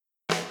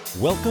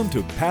Welcome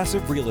to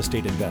Passive Real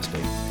Estate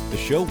Investing, the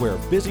show where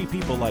busy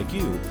people like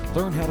you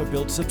learn how to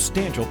build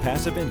substantial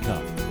passive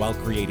income while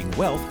creating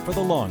wealth for the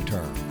long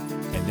term.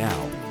 And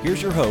now,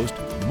 here's your host,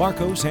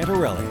 Marco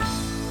Santarelli.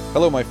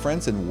 Hello, my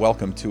friends, and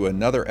welcome to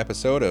another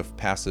episode of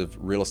Passive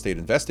Real Estate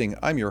Investing.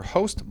 I'm your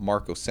host,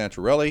 Marco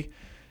Santarelli.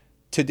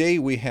 Today,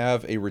 we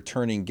have a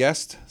returning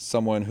guest,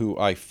 someone who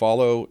I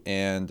follow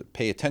and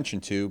pay attention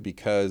to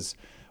because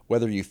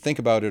whether you think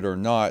about it or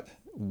not,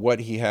 what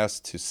he has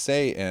to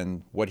say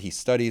and what he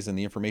studies and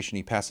the information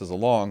he passes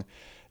along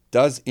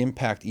does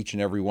impact each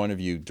and every one of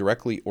you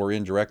directly or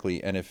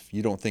indirectly. And if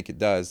you don't think it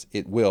does,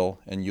 it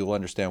will, and you'll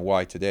understand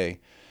why today.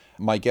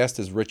 My guest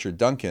is Richard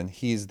Duncan.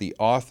 He's the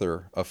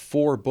author of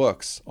 4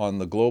 books on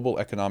the global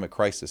economic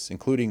crisis,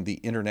 including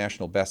the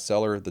international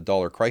bestseller, The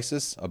Dollar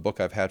Crisis, a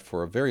book I've had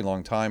for a very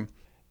long time.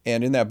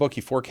 And in that book,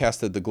 he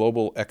forecasted the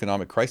global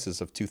economic crisis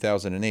of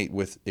 2008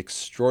 with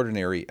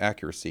extraordinary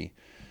accuracy.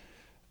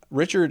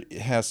 Richard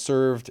has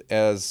served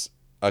as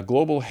a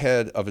global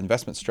head of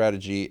investment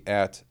strategy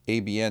at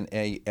ABN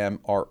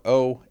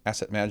AMRO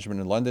Asset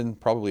Management in London,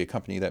 probably a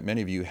company that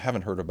many of you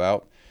haven't heard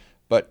about.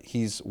 But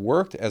he's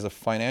worked as a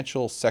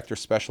financial sector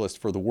specialist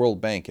for the World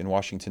Bank in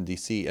Washington,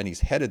 D.C., and he's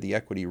headed the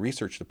equity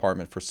research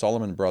department for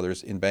Salomon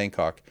Brothers in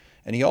Bangkok.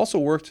 And he also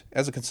worked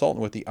as a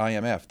consultant with the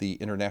IMF, the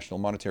International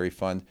Monetary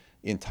Fund,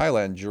 in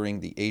Thailand during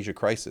the Asia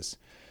crisis.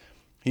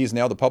 He is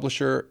now the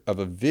publisher of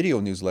a video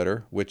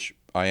newsletter, which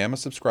I am a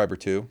subscriber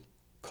to,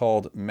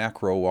 called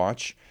Macro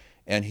Watch,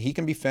 and he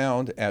can be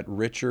found at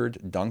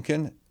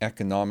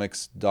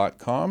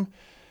richardduncaneconomics.com.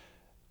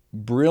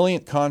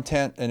 Brilliant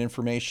content and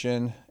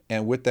information.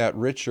 And with that,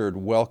 Richard,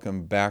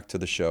 welcome back to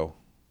the show.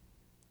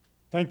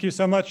 Thank you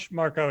so much,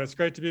 Marco. It's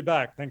great to be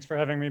back. Thanks for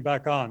having me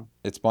back on.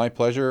 It's my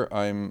pleasure.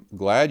 I'm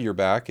glad you're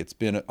back. It's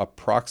been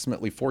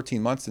approximately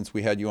 14 months since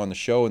we had you on the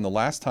show, and the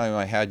last time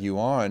I had you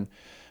on,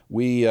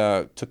 we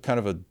took kind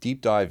of a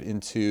deep dive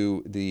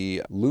into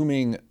the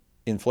looming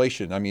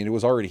inflation. I mean, it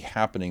was already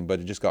happening, but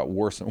it just got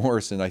worse and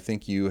worse. And I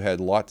think you had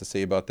a lot to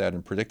say about that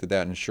and predicted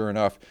that. And sure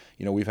enough,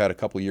 we've had a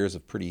couple of years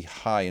of pretty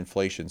high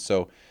inflation.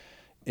 So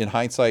in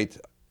hindsight,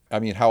 I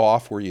mean, how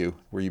off were you?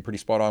 Were you pretty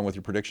spot on with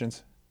your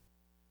predictions?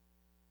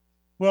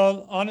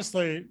 Well,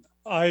 honestly,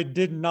 I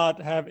did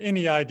not have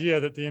any idea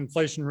that the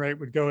inflation rate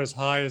would go as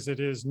high as it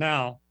is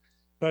now.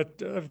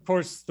 But of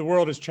course, the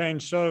world has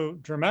changed so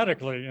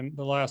dramatically in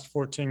the last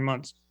 14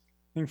 months.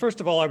 I mean, first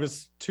of all, I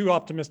was too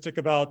optimistic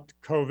about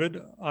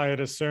COVID. I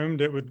had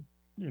assumed it would,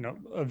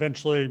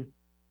 eventually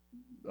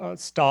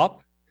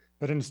stop.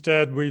 But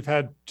instead, we've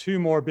had 2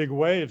 more big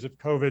waves of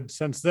COVID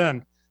since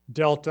then,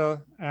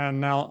 Delta and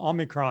now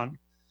Omicron.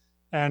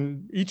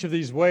 And each of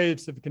these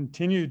waves have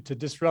continued to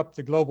disrupt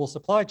the global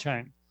supply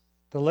chain.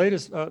 The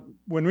latest,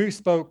 when we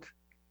spoke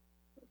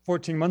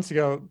 14 months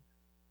ago,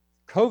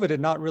 COVID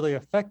had not really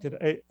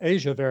affected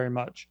Asia very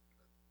much.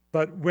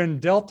 But when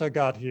Delta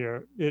got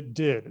here, it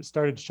did. It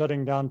started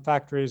shutting down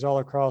factories all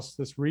across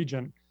this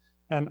region.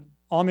 And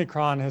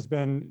Omicron has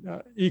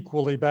been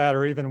equally bad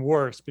or even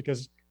worse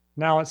because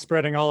now it's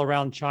spreading all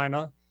around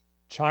China.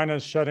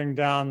 China's shutting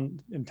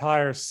down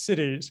entire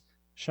cities.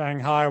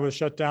 Shanghai was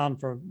shut down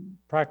for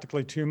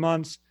practically 2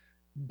 months.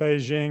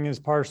 Beijing is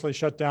partially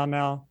shut down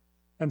now.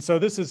 And so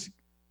this is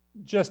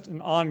just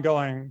an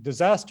ongoing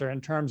disaster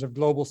in terms of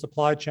global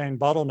supply chain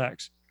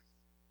bottlenecks.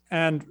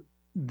 And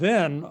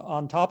then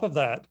on top of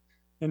that,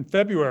 in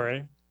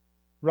February,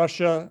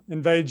 Russia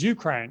invades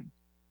Ukraine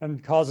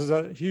and causes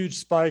a huge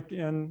spike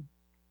in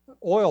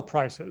oil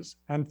prices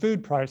and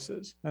food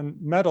prices and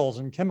metals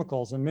and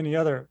chemicals and many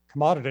other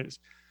commodities.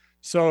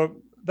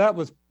 So that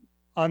was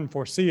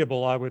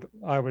unforeseeable, I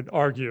would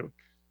argue.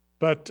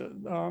 But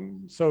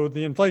so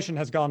the inflation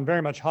has gone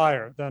very much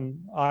higher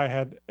than I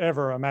had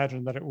ever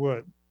imagined that it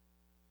would.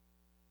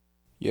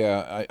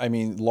 Yeah, I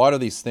mean, a lot of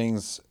these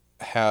things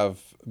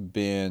have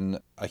been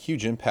a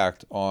huge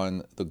impact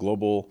on the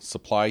global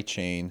supply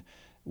chain,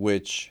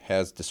 which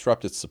has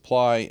disrupted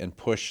supply and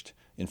pushed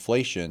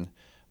inflation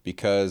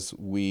because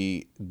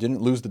we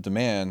didn't lose the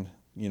demand.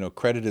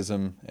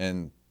 Creditism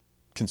and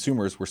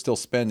consumers were still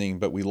spending,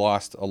 but we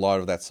lost a lot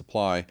of that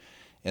supply.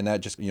 And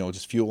that just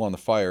fuel on the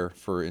fire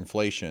for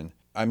inflation.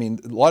 I mean,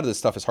 a lot of this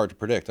stuff is hard to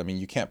predict. I mean,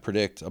 you can't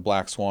predict a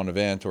black swan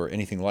event or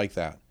anything like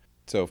that.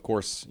 So, of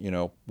course,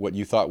 what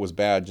you thought was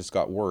bad just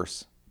got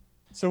worse.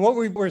 So what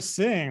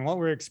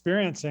we're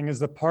experiencing is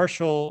the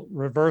partial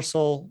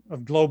reversal of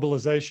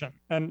globalization.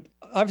 And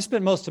I've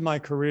spent most of my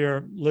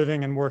career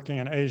living and working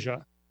in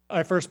Asia.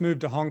 I first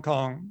moved to Hong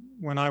Kong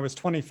when I was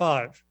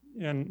 25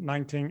 in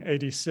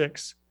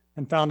 1986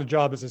 and found a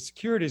job as a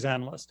securities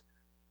analyst.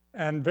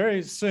 And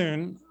very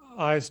soon,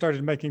 I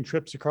started making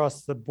trips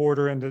across the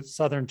border into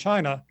southern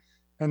China.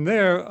 And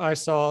there I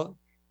saw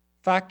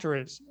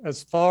factories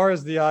as far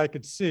as the eye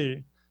could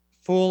see,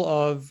 full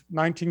of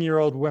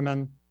 19-year-old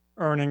women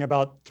earning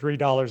about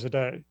 $3 a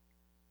day.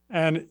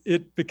 And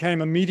it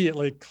became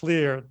immediately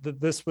clear that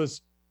this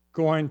was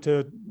going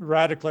to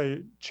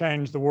radically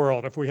change the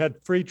world. If we had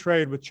free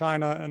trade with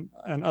China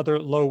and other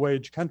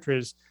low-wage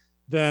countries,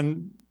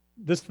 then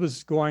this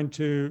was going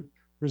to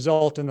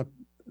result in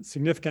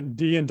significant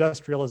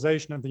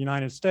deindustrialization of the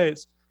United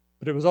States,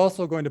 but it was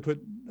also going to put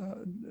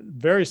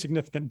very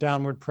significant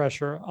downward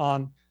pressure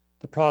on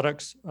the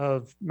products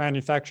of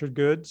manufactured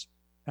goods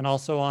and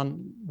also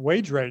on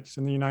wage rates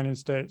in the United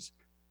States.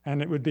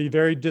 And it would be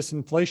very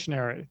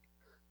disinflationary.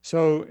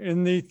 So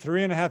in the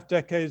 3.5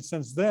 decades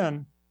since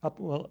then,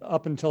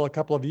 up until a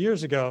couple of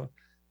years ago,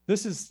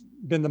 this has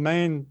been the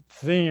main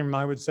theme,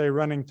 I would say,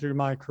 running through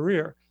my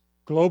career.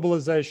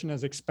 Globalization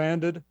has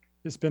expanded.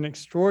 It's been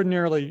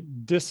extraordinarily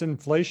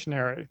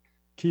disinflationary,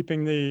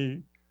 keeping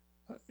the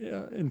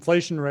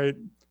inflation rate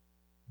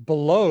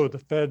below the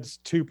Fed's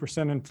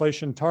 2%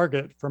 inflation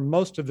target for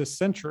most of this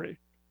century,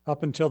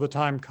 up until the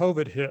time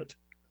COVID hit.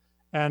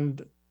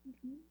 And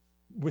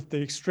with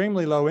the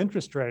extremely low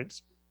interest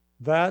rates,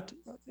 that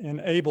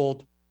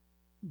enabled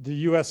the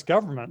US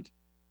government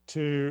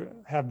to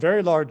have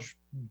very large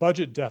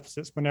budget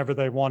deficits whenever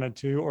they wanted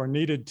to or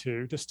needed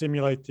to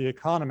stimulate the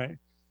economy.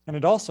 And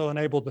it also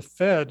enabled the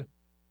Fed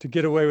to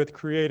get away with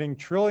creating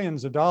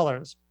trillions of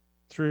dollars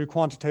through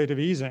quantitative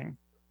easing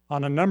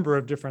on a number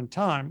of different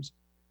times.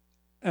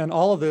 And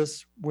all of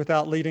this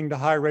without leading to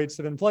high rates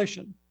of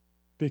inflation,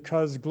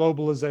 because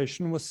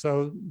globalization was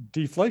so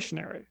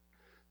deflationary.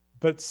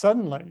 But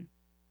suddenly,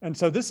 and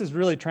so this has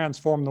really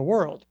transformed the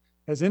world.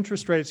 As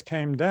interest rates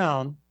came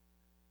down,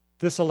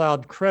 this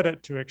allowed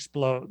credit to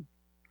explode.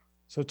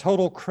 So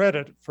total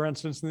credit, for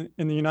instance,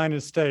 in the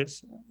United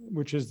States,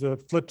 which is the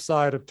flip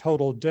side of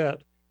total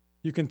debt,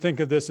 you can think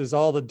of this as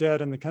all the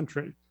debt in the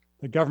country: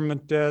 the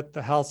government debt,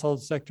 the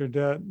household sector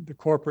debt, the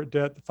corporate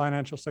debt, the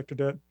financial sector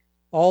debt.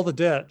 All the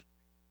debt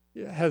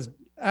has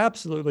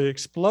absolutely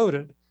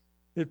exploded.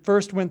 It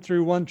first went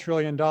through $1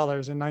 trillion in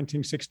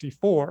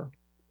 1964.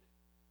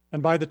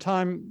 And by the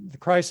time the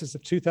crisis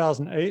of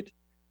 2008,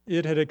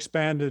 it had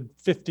expanded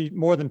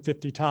more than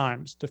 50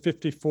 times to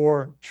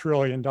 $54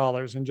 trillion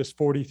in just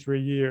 43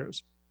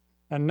 years.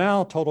 And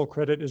now total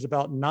credit is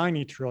about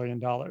 $90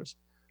 trillion.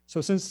 So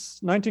since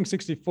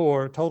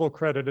 1964, total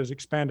credit has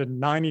expanded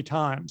 90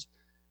 times.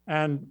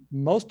 And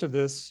most of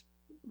this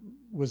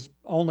was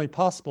only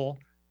possible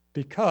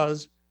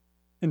because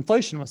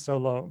inflation was so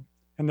low,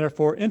 and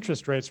therefore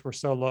interest rates were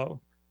so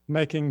low,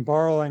 making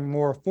borrowing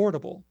more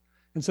affordable.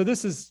 And so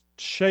this has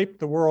shaped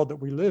the world that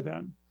we live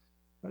in.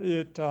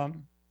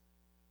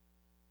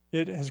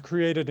 It has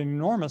created an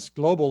enormous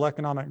global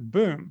economic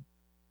boom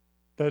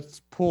that's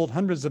pulled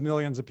hundreds of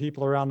millions of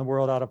people around the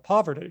world out of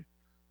poverty.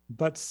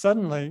 But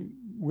suddenly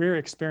we're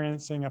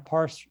experiencing a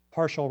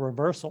partial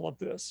reversal of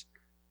this,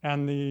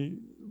 and the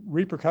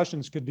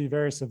repercussions could be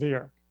very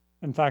severe.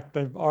 In fact,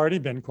 they've already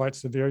been quite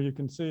severe. You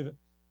can see that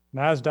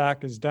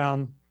NASDAQ is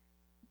down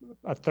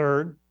a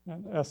third,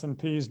 and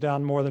S&P is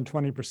down more than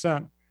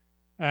 20%.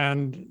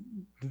 And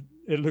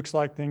it looks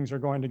like things are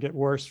going to get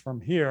worse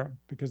from here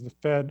because the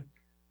Fed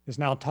is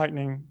now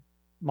tightening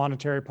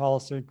monetary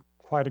policy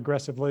quite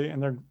aggressively,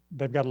 and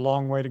they've got a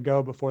long way to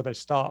go before they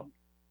stop,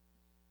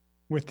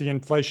 with the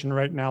inflation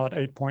rate now at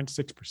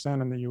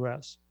 8.6% in the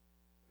US.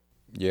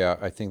 Yeah,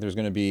 I think there's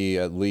going to be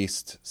at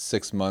least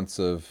 6 months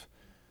of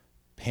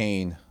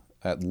pain,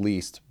 at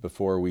least,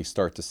 before we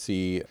start to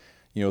see,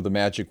 the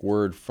magic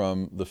word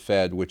from the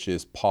Fed, which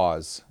is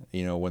pause.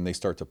 When they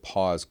start to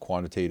pause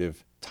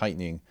quantitative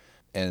tightening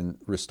and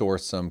restore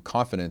some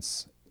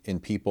confidence in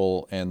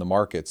people and the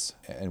markets,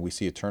 and we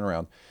see a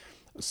turnaround.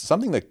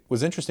 Something that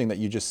was interesting that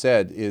you just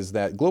said is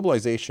that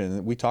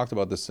globalization, we talked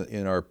about this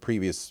in our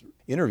previous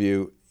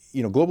interview,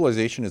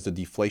 globalization is a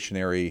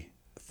deflationary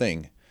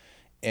thing.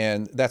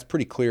 And that's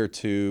pretty clear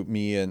to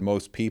me and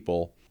most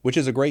people, which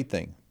is a great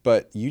thing.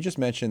 But you just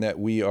mentioned that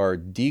we are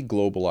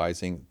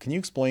deglobalizing. Can you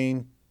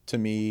explain to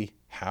me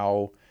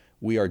how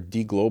we are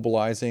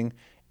deglobalizing?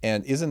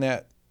 And isn't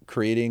that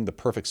creating the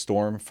perfect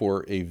storm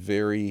for a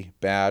very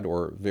bad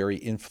or very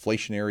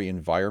inflationary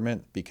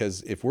environment?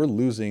 Because if we're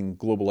losing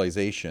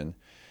globalization,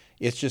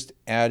 it's just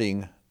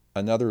adding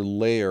another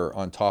layer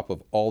on top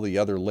of all the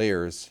other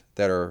layers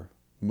that are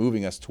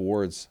moving us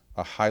towards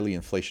a highly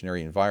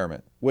inflationary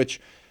environment, which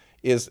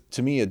is,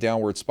 to me, a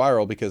downward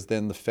spiral, because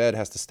then the Fed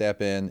has to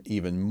step in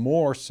even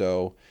more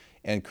so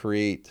and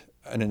create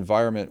an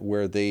environment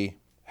where they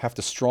have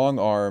to strong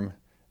arm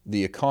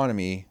the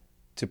economy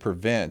to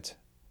prevent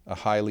a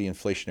highly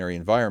inflationary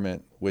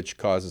environment, which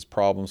causes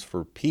problems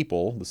for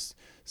people, the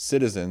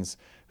citizens,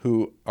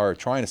 who are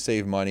trying to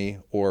save money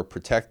or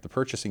protect the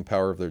purchasing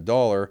power of their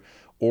dollar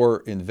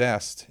or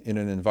invest in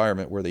an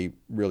environment where they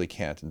really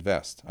can't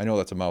invest. I know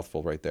that's a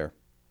mouthful right there.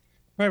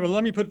 Right, well,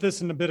 let me put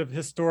this in a bit of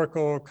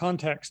historical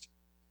context.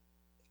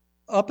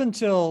 Up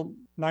until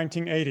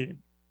 1980,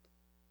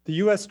 the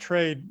US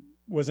trade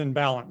was in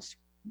balance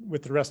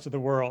with the rest of the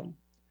world.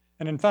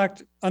 And in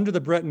fact, under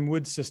the Bretton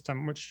Woods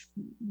system, which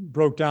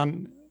broke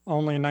down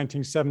only in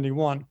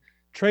 1971,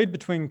 trade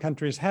between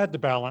countries had to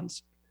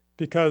balance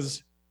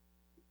because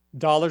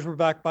dollars were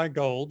backed by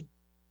gold.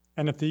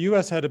 And if the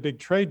US had a big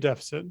trade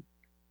deficit,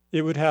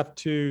 it would have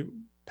to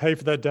pay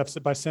for that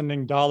deficit by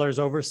sending dollars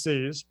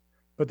overseas.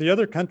 But the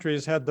other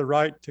countries had the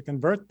right to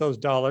convert those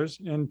dollars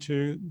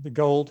into the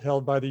gold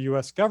held by the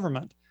US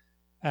government.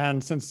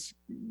 And since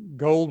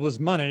gold was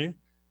money,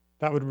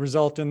 that would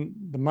result in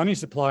the money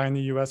supply in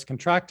the US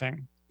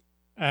contracting.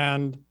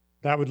 And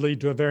that would lead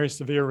to a very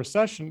severe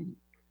recession.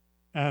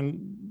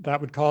 And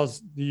that would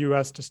cause the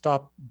US to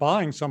stop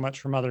buying so much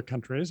from other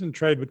countries, and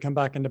trade would come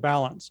back into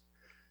balance.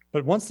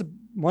 But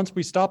once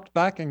we stopped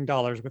backing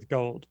dollars with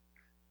gold,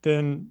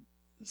 then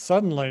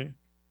suddenly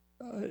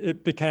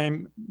it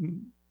became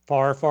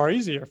far, far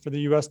easier for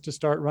the US to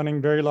start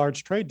running very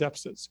large trade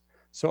deficits.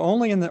 So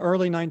only in the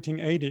early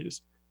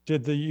 1980s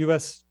did the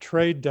US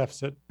trade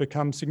deficit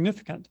become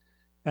significant,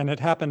 and it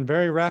happened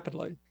very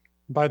rapidly.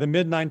 By the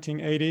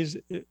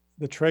mid-1980s,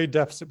 the trade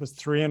deficit was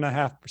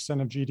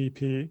 3.5% of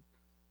GDP,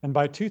 and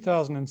by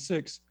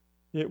 2006,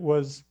 it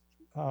was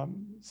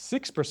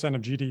 6%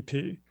 of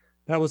GDP.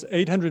 That was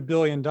 $800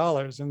 billion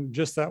in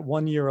just that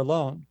 1 year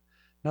alone.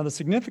 Now, the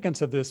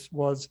significance of this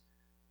was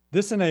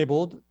this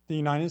enabled the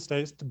United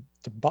States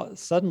to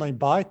suddenly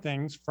buy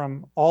things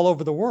from all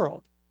over the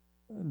world,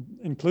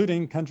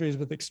 including countries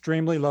with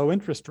extremely low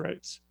interest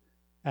rates.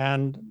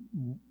 And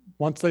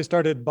once they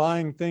started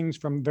buying things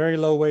from very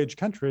low wage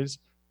countries,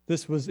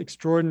 this was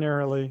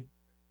extraordinarily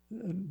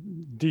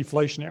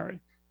deflationary.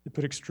 It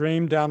put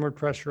extreme downward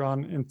pressure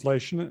on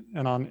inflation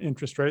and on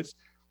interest rates.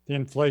 The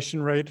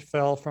inflation rate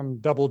fell from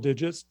double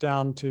digits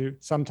down to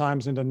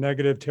sometimes into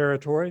negative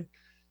territory,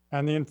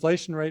 and the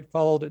inflation rate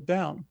followed it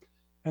down.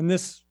 And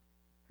this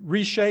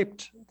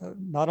reshaped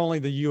not only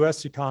the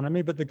US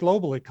economy, but the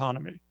global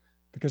economy.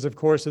 Because of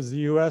course, as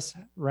the US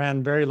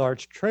ran very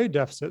large trade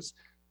deficits,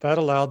 that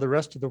allowed the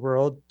rest of the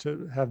world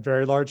to have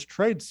very large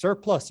trade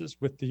surpluses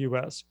with the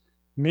US,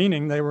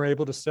 meaning they were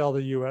able to sell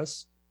the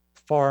US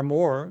far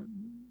more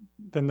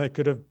than they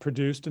could have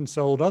produced and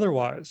sold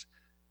otherwise.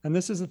 And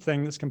this is a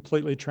thing that's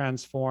completely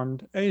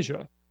transformed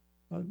Asia.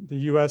 The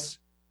US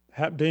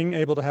being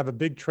able to have a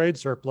big trade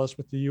surplus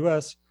with the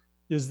US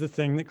is the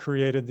thing that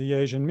created the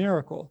Asian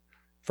miracle.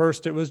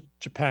 First, it was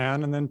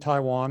Japan, and then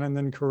Taiwan, and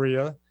then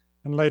Korea.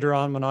 And later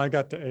on, when I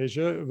got to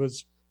Asia, it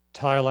was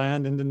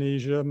Thailand,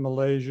 Indonesia,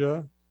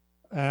 Malaysia,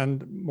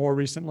 and more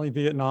recently,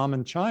 Vietnam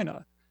and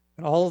China.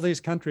 And all of these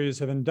countries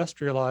have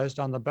industrialized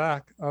on the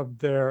back of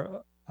their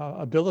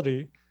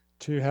ability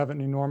to have an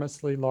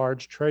enormously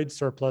large trade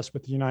surplus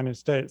with the United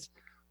States,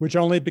 which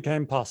only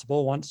became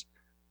possible once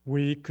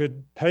we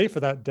could pay for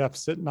that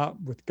deficit,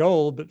 not with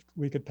gold, but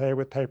we could pay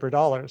with paper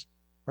dollars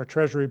or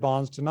treasury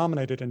bonds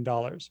denominated in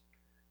dollars.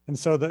 And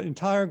so the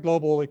entire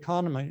global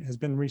economy has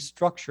been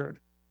restructured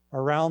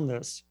around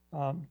this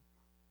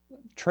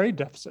trade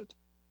deficit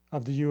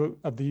of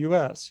the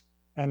US.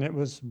 And it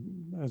was,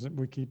 as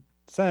we keep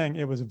saying,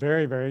 it was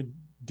very, very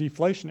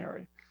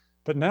deflationary.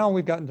 But now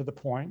we've gotten to the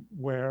point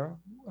where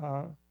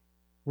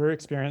we're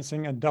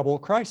experiencing a double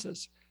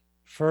crisis.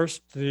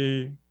 First,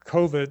 the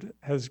COVID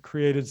has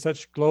created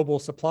such global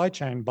supply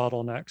chain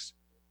bottlenecks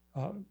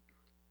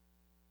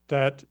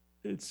that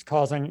it's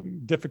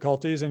causing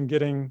difficulties in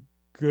getting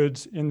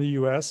goods in the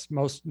US,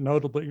 most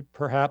notably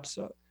perhaps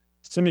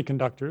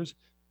semiconductors,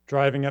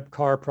 driving up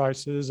car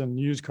prices and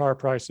used car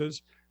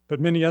prices, but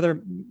many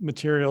other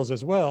materials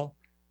as well.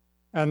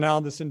 And now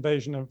this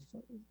invasion of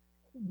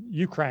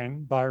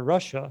Ukraine by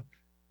Russia,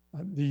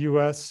 the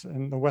US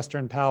and the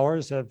Western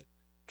powers have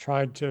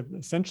tried to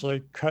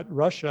essentially cut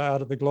Russia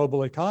out of the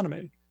global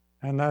economy.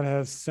 And that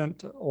has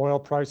sent oil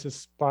prices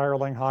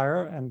spiraling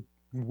higher, and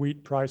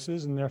wheat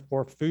prices, and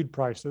therefore food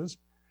prices.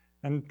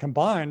 And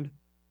combined,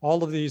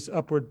 all of these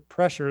upward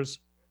pressures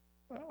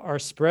are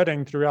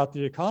spreading throughout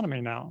the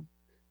economy now,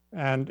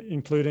 and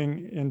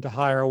including into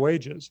higher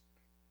wages.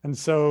 And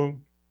so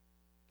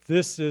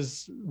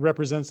this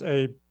represents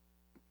a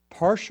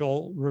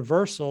partial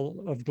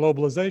reversal of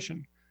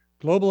globalization.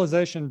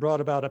 Globalization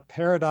brought about a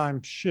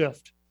paradigm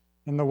shift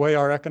in the way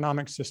our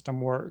economic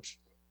system works.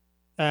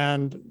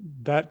 And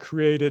that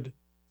created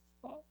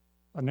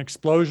an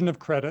explosion of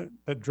credit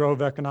that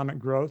drove economic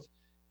growth.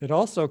 It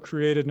also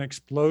created an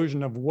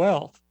explosion of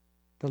wealth.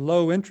 The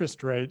low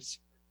interest rates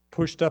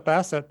pushed up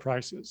asset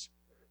prices.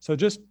 So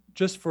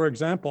just for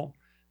example,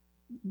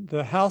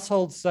 the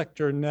household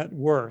sector net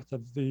worth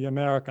of the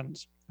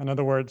Americans, in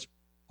other words,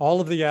 all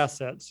of the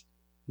assets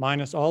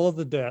minus all of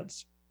the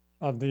debts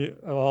of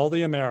all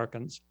the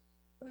Americans,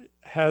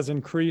 has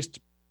increased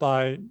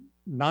by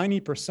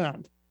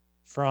 90%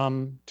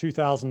 from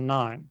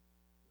 2009.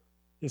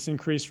 It's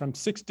increased from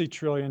 $60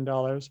 trillion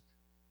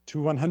to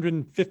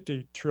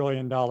 $150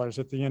 trillion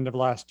at the end of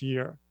last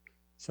year.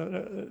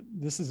 So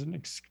this is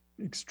an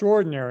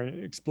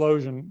extraordinary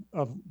explosion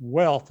of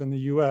wealth in the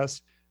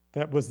US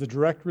that was the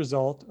direct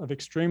result of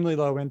extremely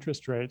low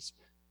interest rates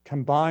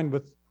combined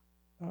with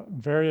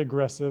very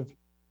aggressive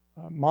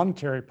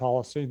monetary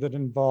policy that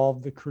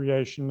involved the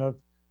creation of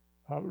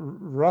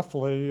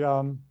roughly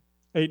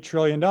 $8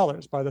 trillion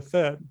by the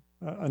Fed,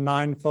 a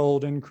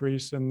ninefold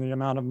increase in the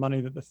amount of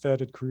money that the Fed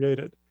had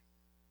created.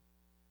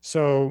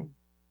 So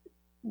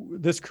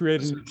this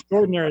created an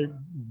extraordinary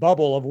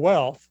bubble of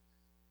wealth.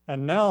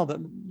 And now that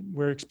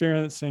we're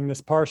experiencing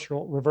this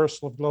partial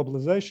reversal of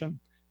globalization,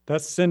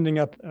 that's sending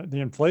up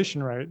the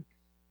inflation rate.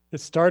 It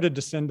started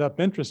to send up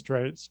interest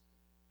rates.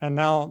 And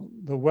now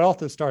the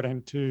wealth is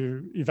starting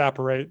to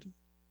evaporate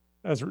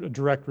as a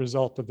direct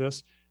result of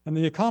this. And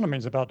the economy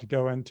is about to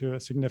go into a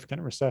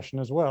significant recession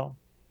as well.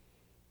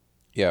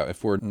 Yeah,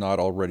 if we're not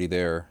already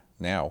there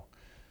now.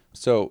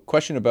 So,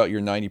 question about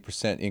your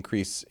 90%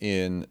 increase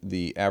in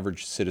the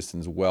average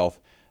citizen's wealth.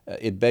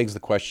 It begs the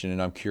question,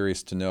 and I'm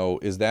curious to know,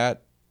 is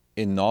that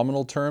in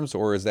nominal terms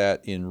or is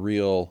that in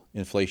real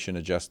inflation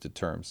adjusted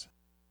terms?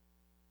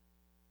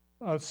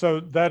 So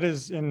that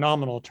is in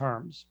nominal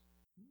terms.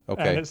 And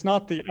Okay, it's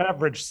not the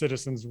average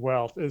citizen's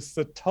wealth, it's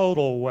the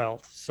total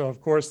wealth. So, of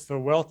course, the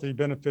wealthy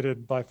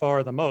benefited by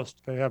far the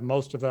most. They have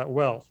most of that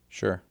wealth.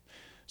 sure.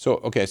 So,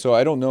 okay, so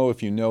I don't know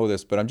if you know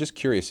this, but I'm just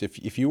curious,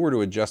 if you were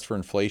to adjust for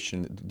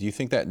inflation, do you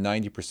think that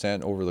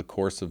 90% over the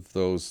course of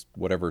those,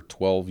 whatever,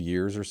 12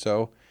 years or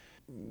so,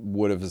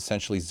 would have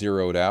essentially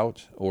zeroed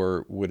out,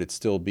 or would it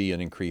still be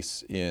an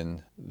increase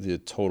in the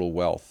total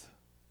wealth?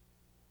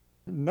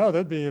 No,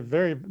 there'd be a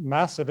very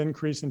massive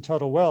increase in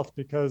total wealth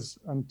because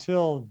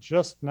until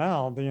just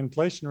now, the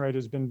inflation rate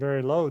has been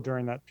very low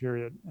during that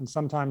period and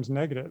sometimes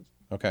negative.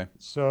 Okay,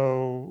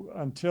 So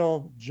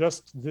until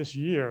just this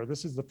year,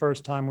 this is the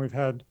first time we've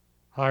had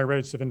high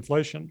rates of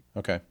inflation.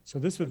 okay, So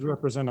this would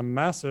represent a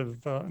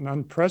massive, an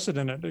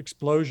unprecedented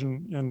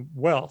explosion in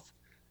wealth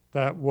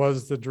that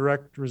was the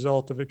direct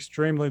result of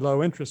extremely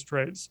low interest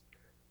rates,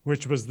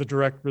 which was the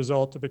direct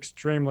result of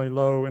extremely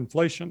low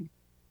inflation.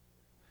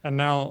 And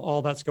now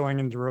all that's going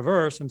into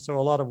reverse. And so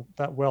a lot of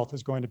that wealth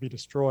is going to be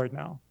destroyed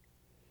now.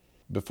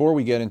 Before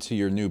we get into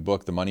your new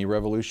book, The Money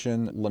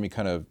Revolution, let me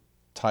kind of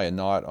tie a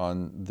knot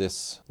on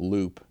this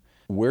loop.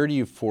 Where do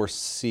you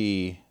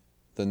foresee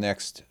the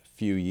next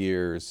few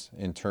years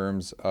in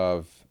terms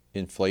of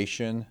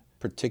inflation,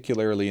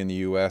 particularly in the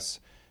US,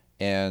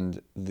 and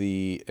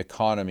the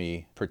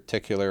economy,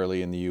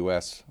 particularly in the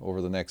US,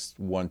 over the next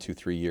 1, 2,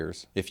 3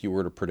 years, if you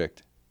were to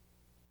predict?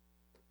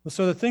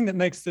 So the thing that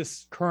makes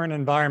this current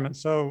environment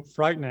so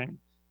frightening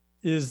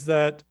is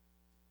that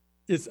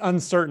it's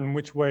uncertain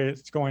which way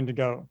it's going to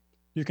go.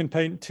 You can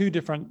paint two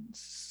different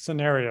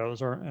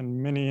scenarios,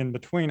 and many in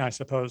between, I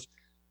suppose.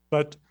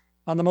 But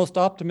on the most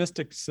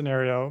optimistic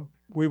scenario,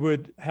 we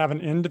would have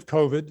an end of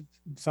COVID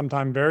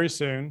sometime very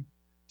soon,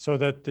 so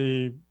that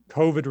the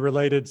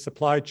COVID-related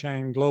supply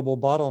chain global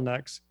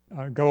bottlenecks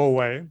go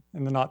away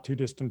in the not too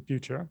distant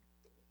future.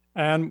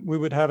 And we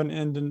would have an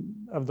end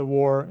of the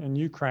war in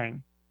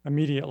Ukraine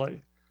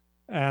immediately.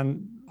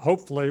 And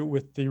hopefully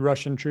with the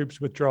Russian troops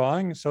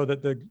withdrawing so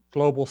that the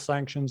global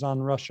sanctions on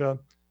Russia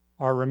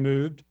are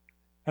removed.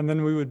 And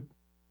then we would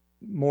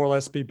more or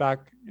less be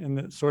back in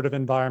the sort of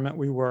environment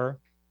we were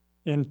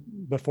in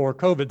before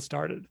COVID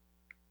started,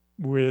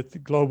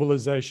 with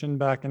globalization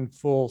back in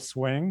full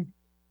swing,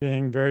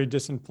 being very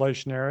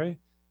disinflationary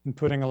and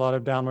putting a lot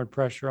of downward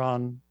pressure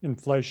on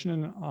inflation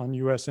and on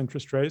US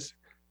interest rates,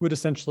 would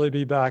essentially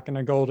be back in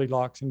a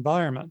Goldilocks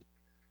environment.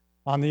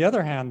 On the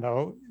other hand,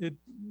 though,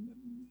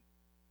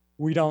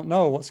 we don't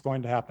know what's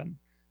going to happen.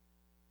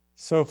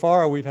 So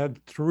far, we've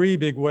had 3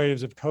 big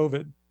waves of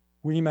COVID.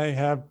 We may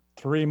have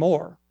 3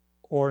 more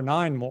or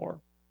 9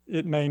 more.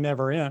 It may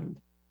never end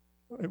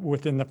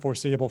within the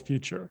foreseeable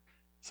future.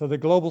 So the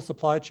global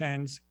supply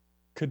chains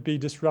could be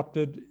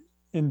disrupted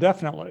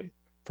indefinitely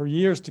for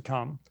years to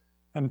come.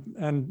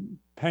 And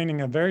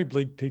painting a very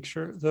bleak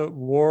picture, the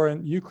war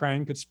in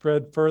Ukraine could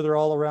spread further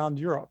all around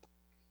Europe,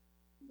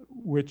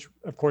 which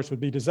of course would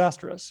be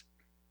disastrous.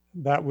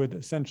 That would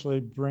essentially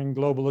bring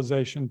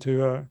globalization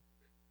to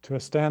a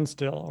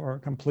standstill or a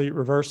complete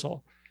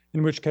reversal,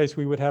 in which case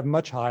we would have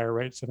much higher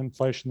rates of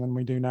inflation than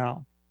we do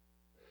now.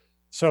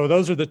 So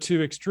those are the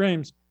two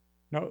extremes.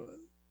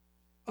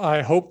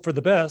 I hope for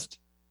the best,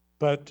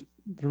 but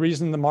the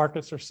reason the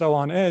markets are so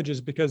on edge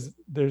is because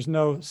there's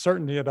no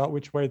certainty about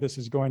which way this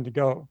is going to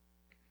go.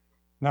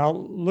 Now,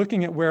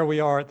 looking at where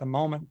we are at the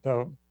moment,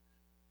 though,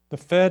 the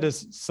Fed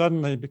has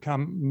suddenly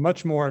become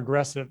much more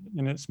aggressive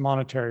in its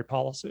monetary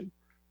policy.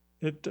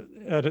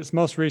 At its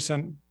most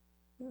recent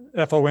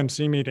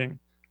FOMC meeting,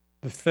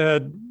 the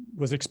Fed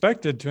was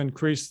expected to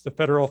increase the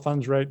federal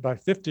funds rate by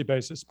 50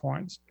 basis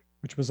points,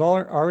 which was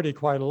already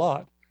quite a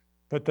lot,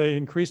 but they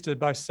increased it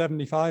by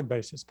 75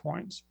 basis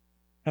points.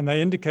 And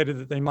they indicated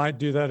that they might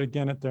do that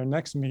again at their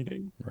next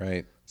meeting.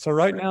 Right. So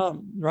right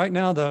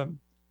now, the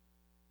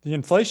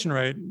inflation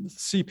rate,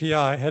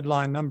 CPI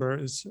headline number,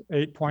 is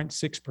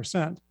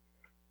 8.6%,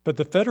 but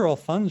the federal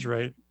funds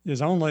rate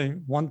is only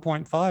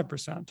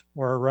 1.5%,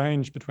 or a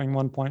range between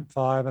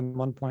 1.5 and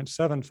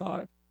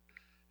 1.75.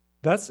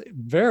 That's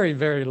very,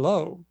 very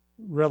low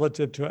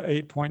relative to an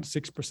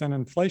 8.6%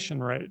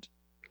 inflation rate.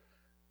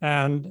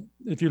 And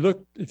if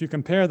you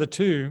compare the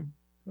two,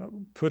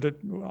 put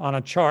it on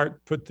a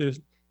chart, put the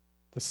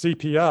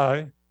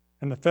CPI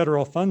and the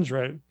federal funds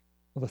rate,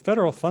 well, the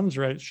federal funds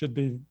rate should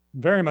be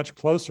very much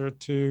closer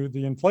to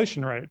the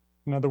inflation rate.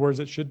 In other words,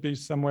 it should be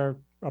somewhere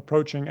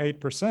approaching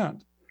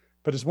 8%,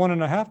 but it's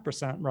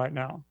 1.5% right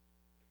now.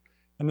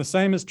 And the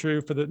same is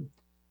true for the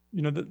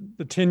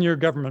 10-year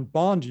government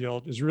bond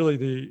yield is really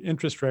the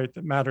interest rate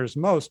that matters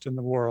most in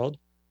the world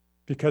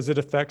because it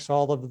affects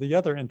all of the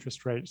other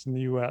interest rates in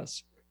the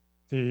US.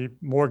 The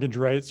mortgage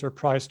rates are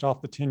priced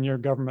off the 10-year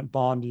government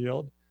bond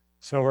yield.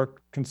 So are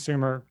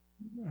consumer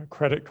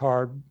credit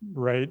card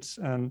rates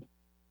and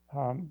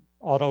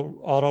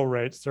auto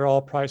rates. They're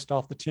all priced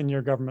off the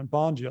 10-year government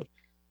bond yield.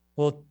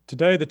 Well,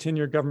 today the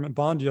 10-year government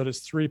bond yield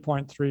is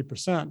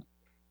 3.3%,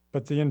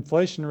 but the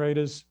inflation rate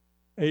is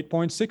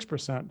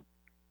 8.6%.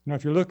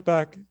 If you look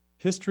back,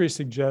 history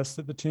suggests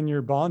that the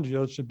 10-year bond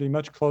yield should be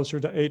much closer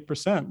to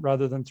 8%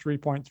 rather than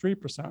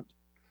 3.3%.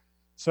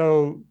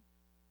 So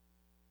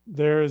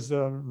there is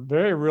a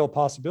very real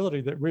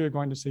possibility that we are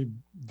going to see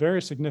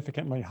very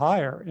significantly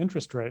higher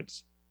interest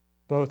rates,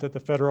 both at the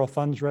federal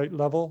funds rate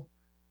level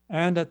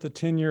and at the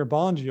 10-year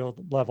bond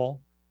yield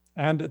level,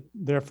 and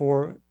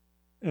therefore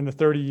in the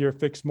 30-year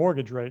fixed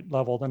mortgage rate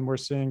level than we're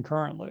seeing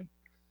currently.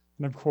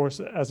 And of course,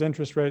 as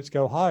interest rates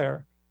go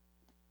higher,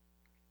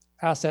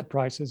 asset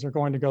prices are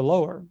going to go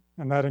lower,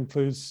 and that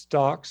includes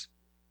stocks,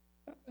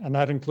 and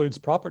that includes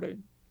property.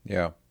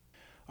 Yeah.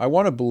 I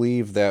want to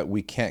believe that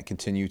we can't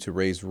continue to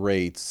raise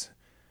rates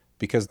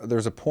because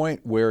there's a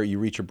point where you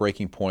reach a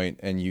breaking point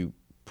and you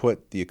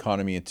put the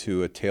economy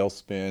into a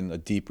tailspin, a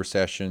deep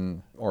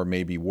recession, or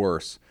maybe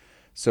worse.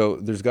 So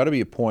there's got to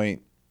be a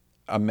point,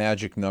 a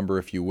magic number,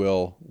 if you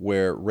will,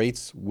 where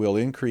rates will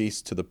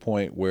increase to the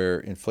point where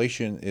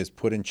inflation is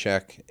put in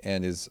check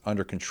and is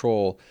under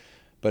control.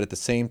 But at the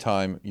same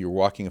time, you're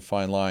walking a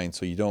fine line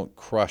so you don't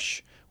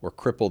crush or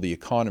cripple the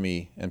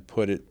economy and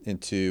put it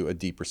into a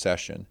deep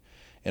recession.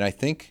 And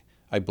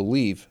I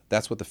believe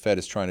that's what the Fed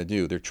is trying to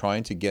do. They're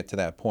trying to get to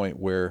that point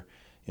where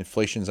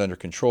inflation's under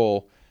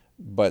control,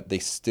 but they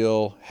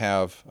still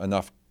have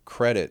enough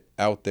credit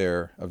out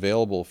there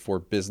available for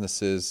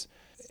businesses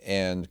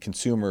and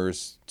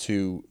consumers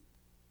to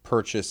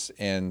purchase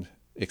and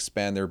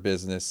expand their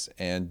business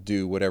and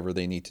do whatever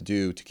they need to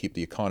do to keep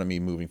the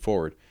economy moving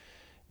forward.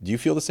 Do you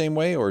feel the same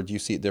way, or do you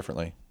see it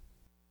differently?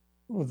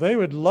 Well, they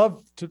would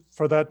love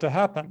for that to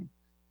happen,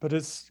 but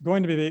it's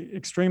going to be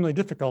extremely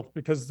difficult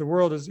because the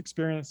world is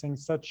experiencing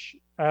such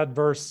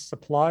adverse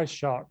supply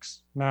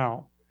shocks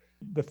now.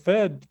 The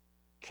Fed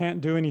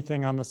can't do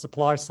anything on the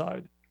supply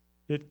side.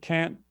 It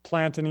can't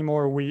plant any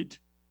more wheat,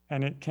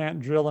 and it can't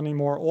drill any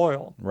more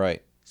oil.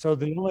 Right. So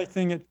the only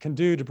thing it can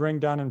do to bring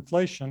down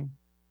inflation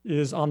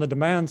is on the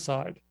demand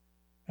side.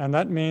 And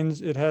that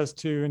means it has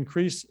to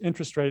increase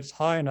interest rates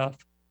high enough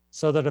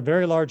so that a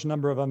very large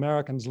number of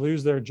Americans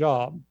lose their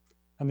job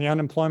and the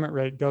unemployment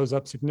rate goes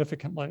up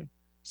significantly.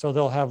 So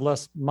they'll have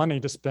less money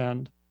to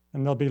spend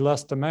and there'll be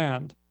less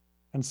demand.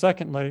 And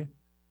secondly,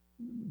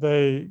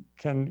 they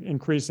can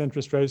increase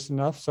interest rates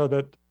enough so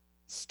that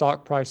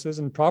stock prices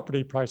and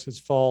property prices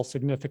fall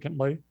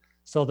significantly.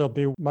 So there'll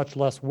be much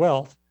less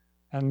wealth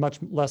and much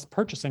less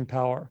purchasing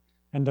power,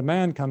 and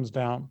demand comes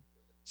down.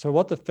 So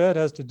what the Fed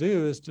has to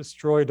do is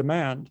destroy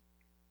demand.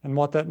 And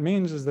what that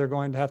means is they're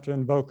going to have to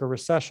invoke a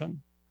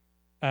recession.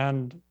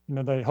 And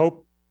they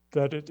hope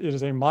that it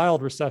is a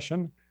mild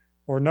recession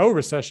or no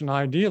recession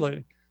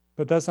ideally,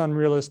 but that's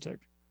unrealistic.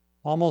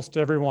 Almost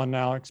everyone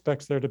now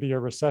expects there to be a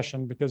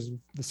recession because of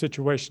the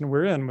situation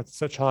we're in with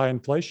such high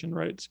inflation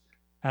rates,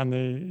 and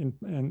the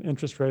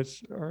interest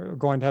rates are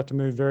going to have to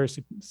move very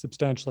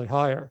substantially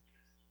higher.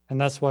 And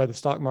that's why the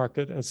stock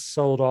market has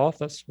sold off.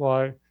 That's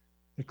why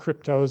the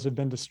cryptos have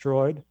been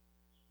destroyed.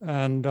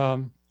 And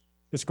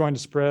it's going to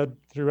spread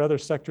through other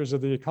sectors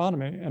of the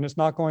economy. And it's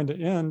not going to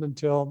end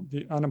until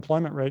the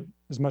unemployment rate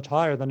is much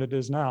higher than it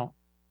is now.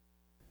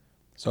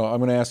 So I'm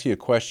going to ask you a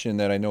question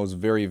that I know is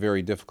very,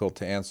 very difficult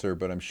to answer,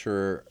 but I'm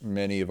sure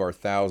many of our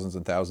thousands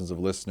and thousands of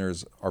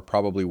listeners are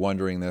probably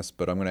wondering this,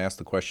 but I'm going to ask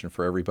the question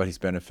for everybody's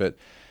benefit.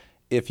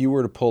 If you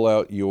were to pull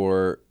out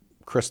your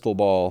crystal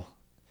ball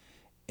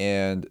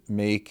and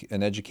make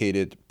an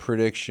educated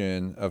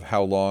prediction of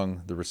how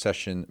long the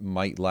recession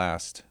might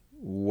last,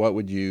 what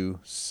would you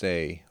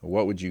say?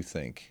 What would you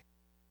think?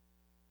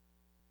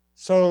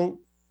 So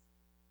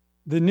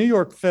the New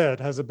York Fed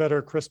has a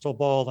better crystal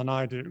ball than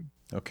I do.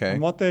 Okay.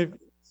 And what they've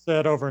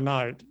said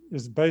overnight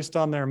is based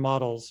on their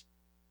models.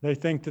 They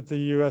think that the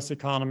US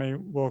economy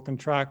will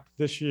contract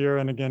this year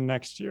and again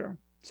next year.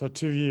 So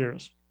 2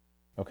 years.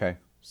 Okay.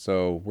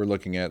 So we're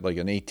looking at like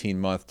an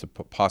 18-month to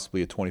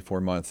possibly a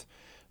 24-month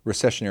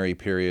recessionary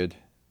period,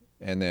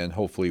 and then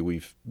hopefully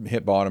we've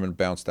hit bottom and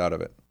bounced out of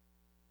it.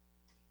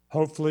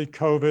 Hopefully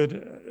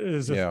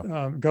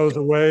COVID goes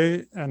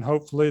away, and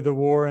hopefully the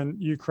war in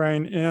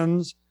Ukraine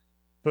ends.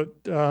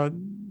 But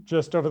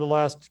just over the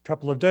last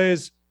couple of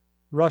days,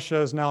 Russia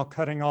is now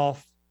cutting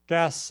off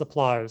gas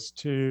supplies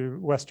to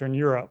Western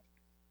Europe,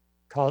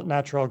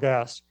 natural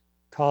gas,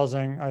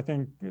 I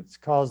think it's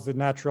caused the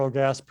natural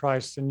gas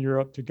price in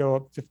Europe to go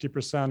up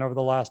 50% over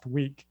the last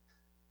week.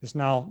 It's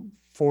now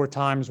 4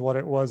 times what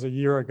it was a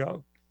year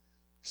ago.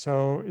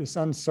 So it's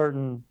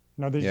uncertain.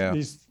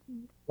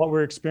 What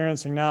we're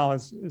experiencing now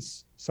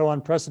is so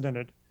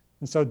unprecedented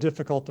and so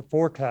difficult to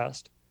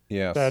forecast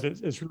that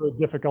it's really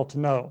difficult to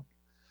know.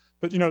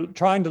 But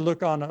trying to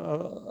look on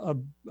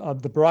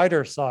the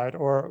brighter side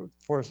or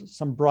for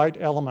some bright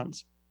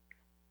elements.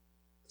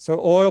 So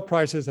oil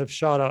prices have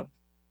shot up.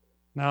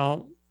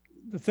 Now,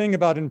 the thing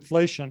about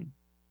inflation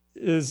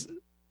is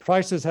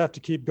prices have to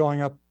keep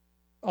going up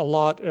a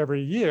lot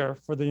every year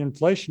for the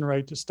inflation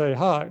rate to stay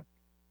high.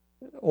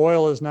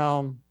 Oil is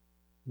now,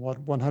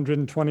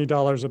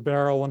 $120 a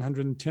barrel,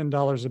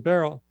 $110 a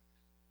barrel.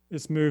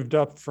 It's moved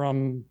up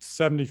from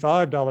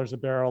 $75 a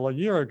barrel a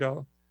year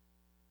ago.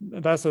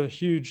 That's a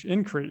huge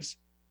increase.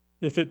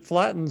 If it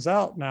flattens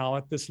out now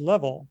at this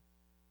level,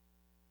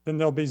 then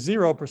there'll be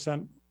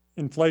 0%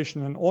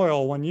 inflation in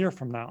oil 1 year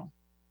from now.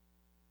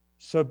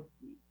 So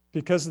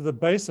because of the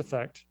base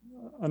effect,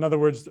 in other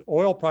words, the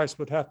oil price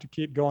would have to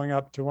keep going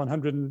up to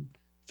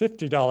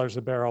 $150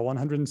 a barrel,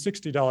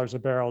 $160 a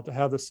barrel to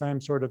have the same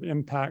sort of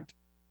impact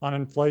on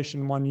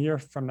inflation 1 year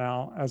from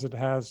now as it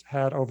has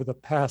had over the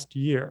past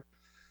year.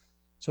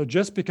 So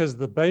just because of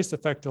the base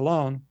effect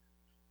alone,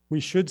 we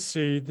should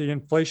see the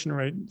inflation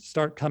rate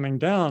start coming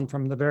down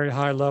from the very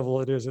high level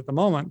it is at the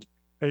moment,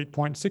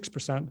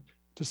 8.6%,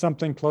 to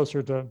something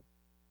closer to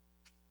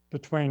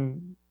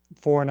between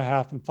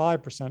 4.5% and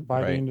 5%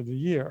 by the end of the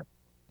year,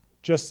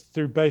 just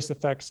through base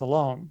effects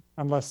alone,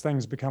 unless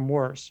things become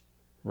worse.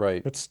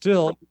 Right. But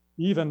still,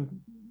 even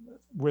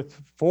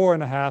with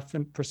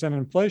 4.5%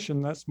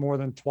 inflation, that's more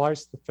than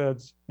twice the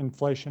Fed's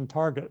inflation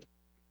target.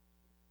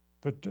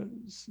 But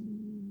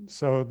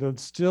so they'd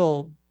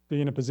still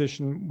be in a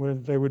position where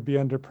they would be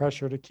under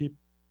pressure to keep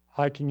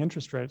hiking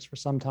interest rates for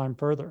some time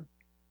further.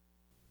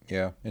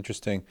 Yeah,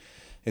 interesting.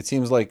 It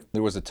seems like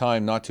there was a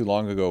time not too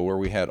long ago where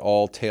we had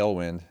all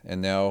tailwind,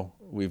 and now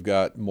we've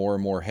got more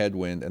and more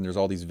headwind, and there's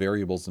all these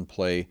variables in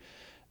play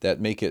that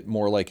make it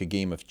more like a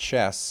game of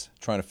chess,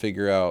 trying to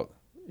figure out,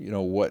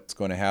 what's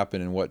going to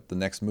happen and what the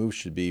next move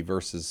should be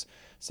versus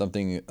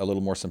something a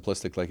little more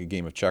simplistic like a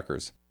game of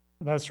checkers.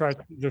 That's right.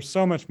 They're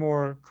so much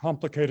more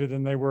complicated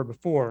than they were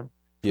before.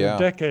 Yeah.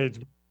 For decades,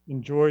 we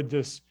enjoyed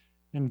this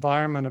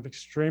environment of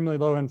extremely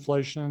low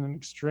inflation and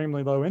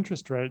extremely low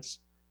interest rates.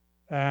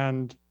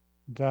 And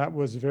that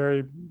was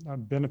very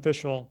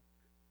beneficial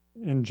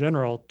in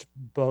general,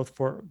 both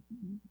for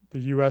the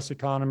US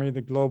economy,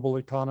 the global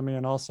economy,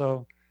 and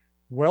also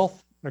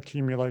wealth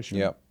accumulation.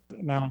 Yeah.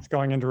 Now it's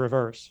going into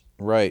reverse.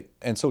 Right.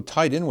 And so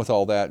tied in with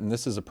all that, and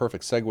this is a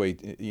perfect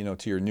segue,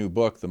 to your new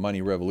book, The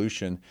Money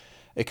Revolution.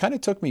 It kind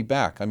of took me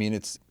back. I mean,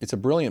 it's a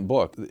brilliant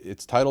book.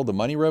 It's titled The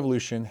Money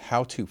Revolution: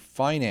 How to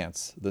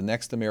Finance the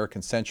Next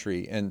American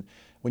Century. And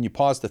when you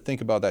pause to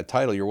think about that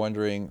title, you're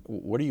wondering,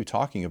 what are you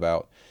talking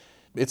about?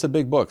 It's a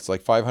big book. It's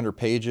like 500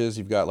 pages.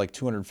 You've got like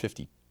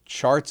 250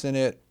 charts in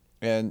it.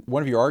 And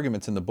one of your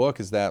arguments in the book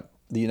is that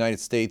the United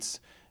States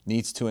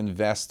needs to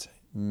invest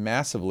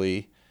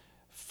massively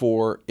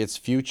for its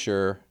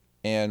future.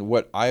 And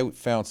what I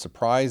found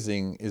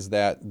surprising is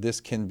that this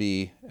can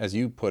be, as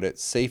you put it,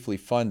 safely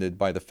funded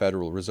by the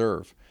Federal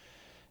Reserve.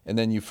 And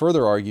then you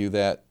further argue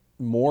that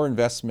more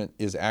investment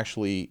is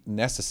actually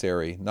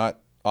necessary, not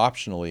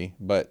optionally,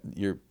 but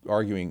you're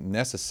arguing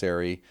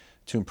necessary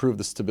to improve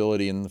the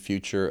stability in the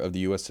future of the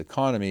U.S.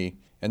 economy,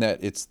 and that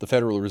it's the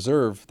Federal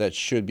Reserve that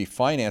should be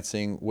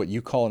financing what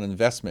you call an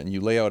investment. And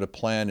you lay out a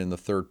plan in the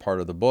third part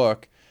of the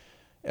book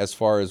as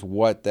far as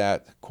what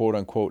that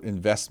quote-unquote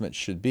investment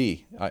should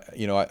be.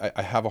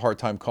 I have a hard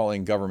time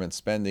calling government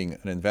spending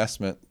an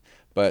investment,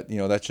 but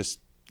that's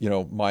just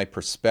my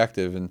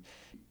perspective. And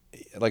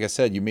like I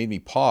said, you made me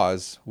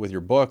pause with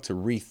your book to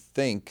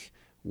rethink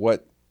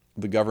what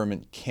the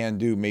government can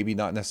do, maybe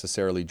not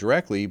necessarily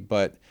directly,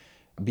 but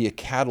be a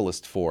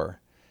catalyst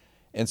for.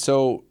 And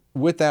so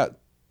with that,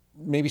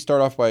 maybe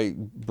start off by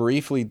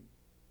briefly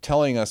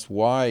telling us,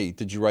 why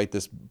did you write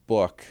this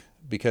book?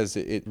 Because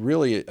it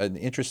really an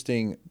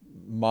interesting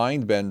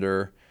mind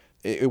bender.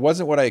 It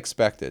wasn't what I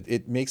expected.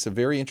 It makes a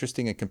very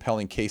interesting and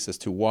compelling case as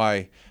to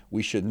why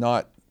we should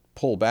not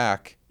pull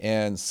back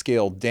and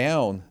scale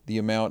down the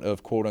amount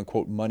of quote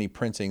unquote money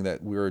printing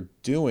that we're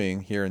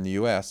doing here in the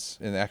US,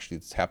 and actually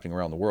it's happening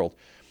around the world,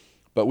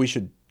 but we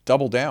should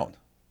double down.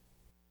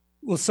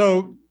 Well,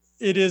 so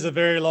it is a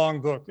very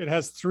long book. It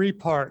has 3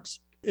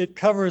 parts. It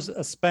covers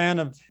a span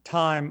of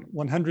time,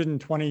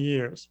 120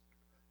 years.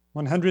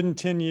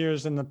 110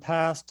 years in the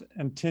past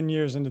and 10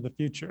 years into the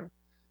future.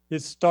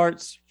 It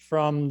starts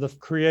from the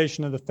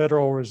creation of the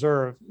Federal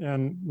Reserve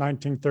in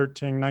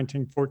 1913,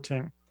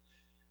 1914.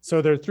 So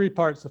there are 3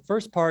 parts. The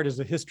first part is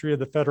the history of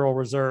the Federal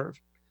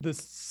Reserve. The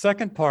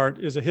second part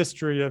is a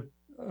history of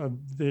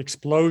the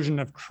explosion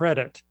of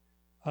credit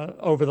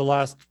over the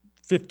last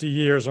 50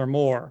 years or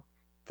more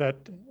that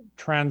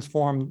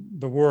transformed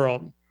the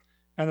world.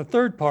 And the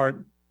third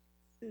part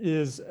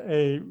is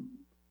a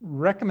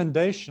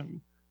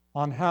recommendation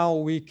on how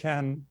we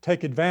can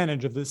take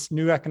advantage of this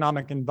new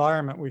economic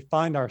environment we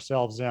find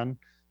ourselves in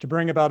to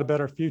bring about a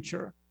better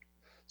future.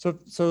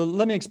 So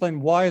let me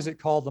explain, why is it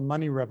called the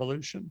money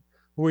revolution?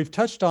 Well, we've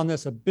touched on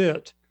this a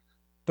bit,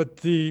 but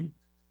the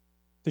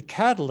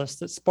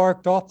catalyst that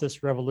sparked off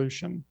this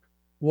revolution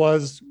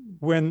was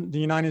when the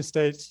United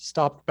States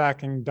stopped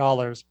backing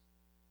dollars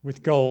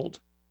with gold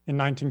in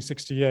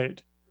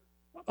 1968.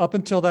 Up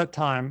until that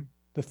time,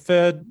 the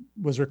Fed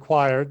was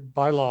required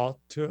by law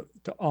to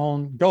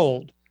own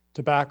gold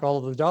to back all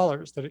of the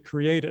dollars that it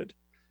created.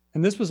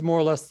 And this was more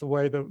or less the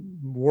way the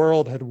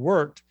world had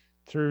worked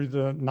through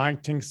the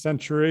 19th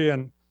century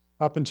and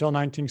up until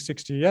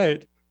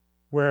 1968,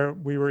 where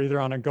we were either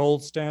on a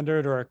gold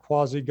standard or a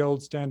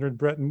quasi-gold standard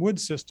Bretton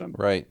Woods system.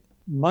 Right.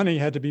 Money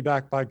had to be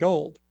backed by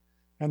gold.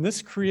 And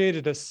this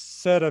created a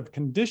set of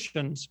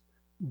conditions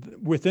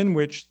within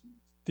which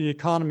the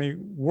economy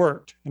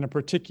worked in a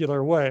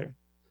particular way.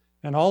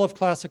 And all of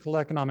classical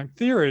economic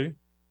theory,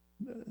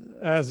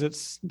 as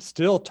it's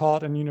still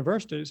taught in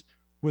universities,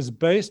 was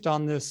based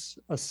on this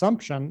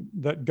assumption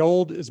that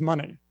gold is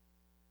money.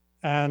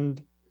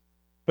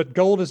 But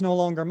gold is no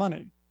longer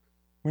money.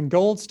 When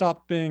gold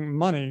stopped being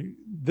money,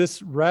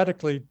 this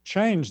radically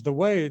changed the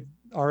way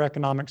our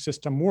economic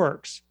system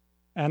works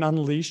and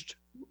unleashed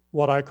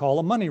what I call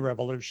a money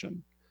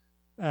revolution.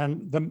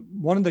 And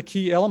one of the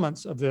key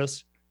elements of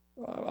this,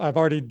 I've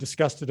already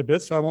discussed it a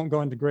bit, so I won't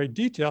go into great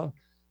detail,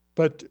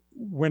 but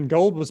when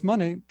gold was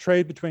money,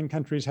 trade between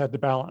countries had to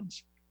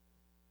balance.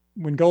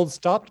 When gold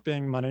stopped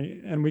being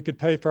money and we could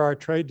pay for our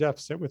trade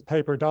deficit with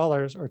paper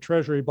dollars or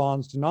treasury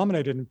bonds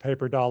denominated in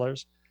paper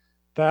dollars,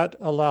 that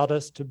allowed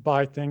us to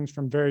buy things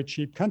from very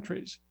cheap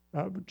countries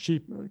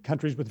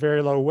with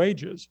very low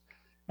wages.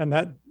 And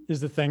that is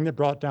the thing that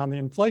brought down the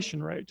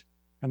inflation rate,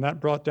 and that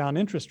brought down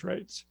interest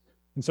rates.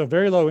 And so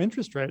very low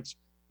interest rates,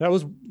 that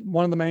was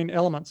one of the main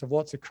elements of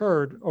what's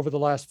occurred over the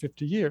last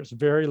 50 years,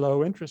 very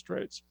low interest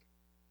rates.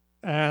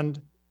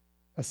 And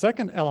a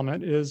second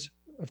element is,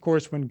 of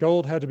course, when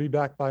gold had to be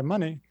backed by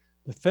money,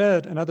 the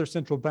Fed and other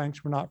central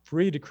banks were not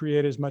free to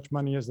create as much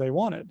money as they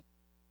wanted.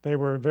 They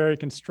were very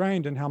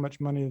constrained in how much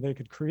money they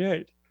could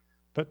create.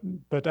 But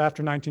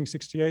after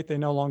 1968, they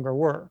no longer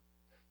were.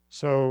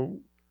 So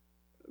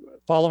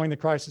following the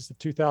crisis of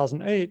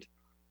 2008,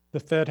 the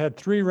Fed had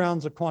 3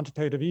 rounds of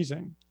quantitative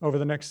easing over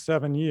the next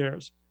 7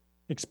 years,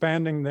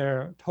 expanding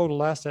their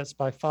total assets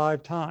by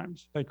 5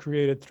 times. They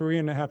created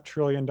 $3.5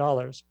 trillion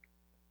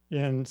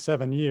in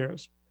 7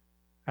 years.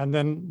 And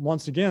then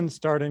once again,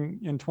 starting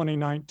in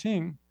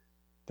 2019,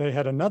 they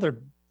had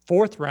another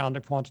 4th round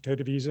of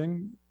quantitative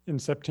easing in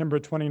September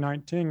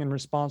 2019 in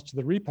response to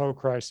the repo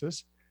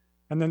crisis.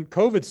 And then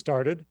COVID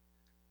started.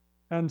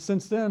 And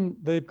since then,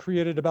 they've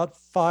created about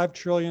 $5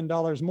 trillion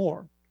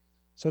more.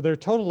 So their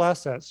total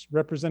assets,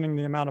 representing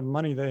the amount of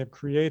money they have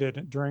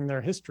created during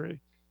their history,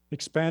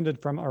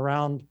 expanded from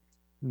around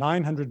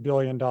 $900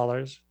 billion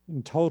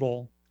in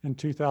total in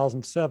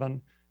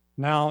 2007.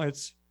 Now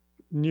it's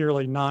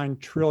nearly $9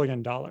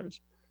 trillion. So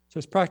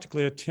it's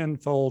practically a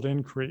 10-fold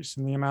increase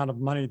in the amount of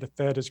money the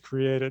Fed has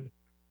created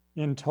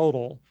in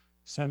total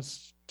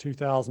since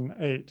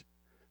 2008.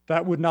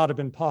 That would not have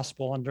been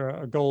possible under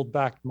a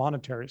gold-backed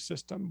monetary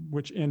system,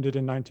 which ended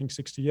in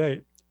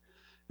 1968.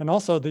 And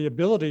also the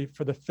ability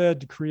for the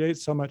Fed to create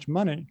so much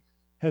money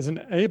has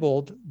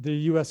enabled the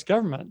US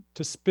government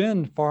to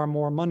spend far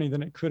more money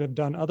than it could have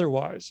done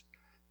otherwise.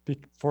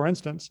 For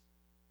instance,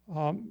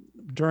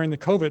 during the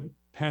COVID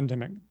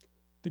pandemic,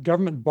 the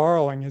government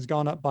borrowing has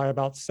gone up by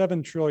about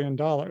 $7 trillion.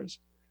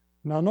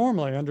 Now,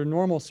 normally, under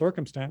normal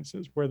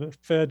circumstances where the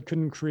Fed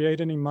couldn't create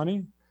any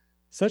money,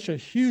 such a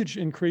huge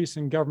increase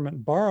in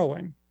government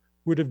borrowing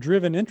would have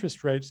driven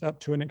interest rates up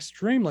to an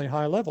extremely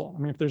high level.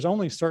 I mean, if there's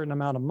only a certain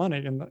amount of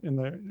money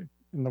in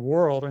the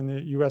world, in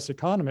the US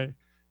economy,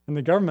 and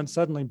the government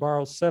suddenly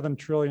borrows $7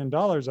 trillion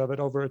of it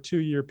over a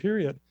 2-year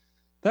period,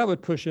 that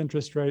would push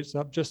interest rates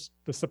up. Just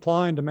the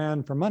supply and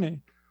demand for money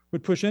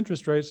would push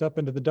interest rates up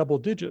into the double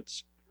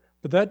digits.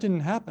 But that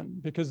didn't happen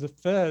because the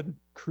Fed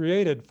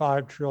created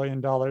 $5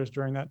 trillion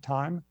during that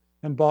time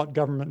and bought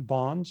government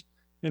bonds,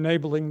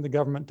 enabling the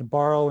government to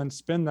borrow and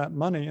spend that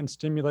money and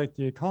stimulate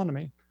the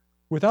economy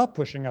without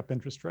pushing up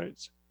interest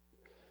rates.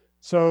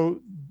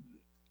 So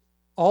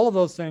all of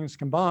those things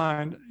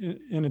combined,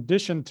 in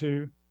addition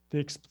to the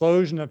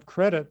explosion of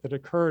credit that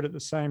occurred at the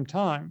same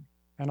time,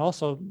 and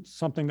also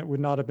something that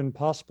would not have been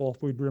possible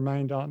if we'd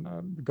remained on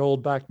a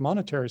gold-backed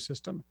monetary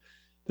system,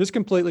 this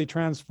completely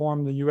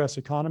transformed the US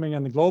economy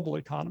and the global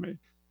economy.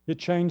 It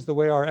changed the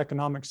way our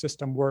economic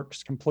system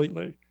works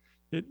completely.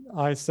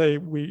 I say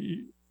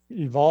we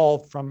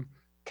evolved from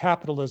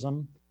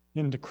capitalism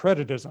into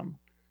creditism.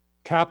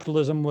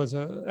 Capitalism was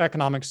an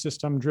economic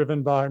system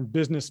driven by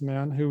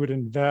businessmen who would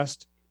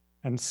invest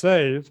and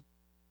save,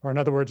 or in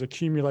other words,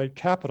 accumulate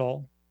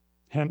capital,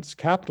 hence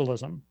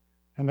capitalism.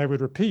 And they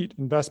would repeat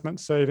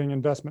investment,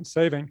 saving.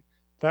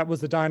 That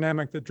was the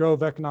dynamic that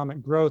drove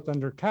economic growth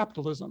under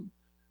capitalism.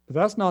 But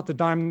that's not the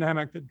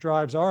dynamic that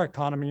drives our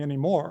economy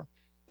anymore.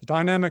 The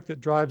dynamic that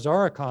drives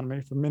our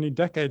economy for many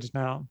decades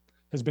now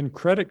has been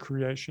credit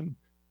creation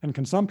and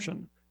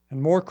consumption,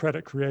 and more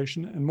credit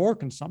creation and more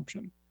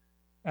consumption.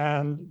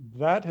 And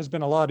that has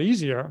been a lot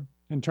easier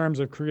in terms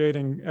of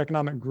creating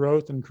economic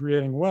growth and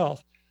creating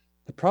wealth.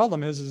 The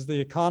problem is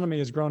the economy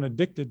has grown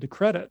addicted to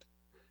credit.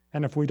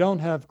 And if we don't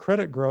have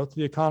credit growth,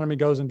 the economy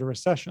goes into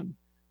recession.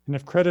 And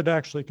if credit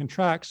actually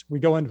contracts, we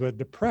go into a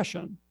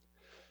depression.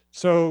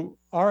 So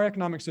our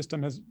economic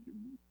system has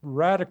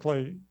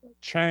radically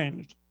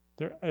changed.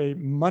 A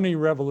money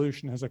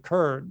revolution has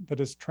occurred that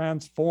has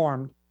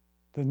transformed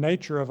the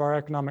nature of our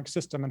economic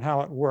system and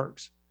how it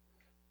works.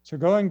 So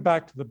going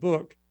back to the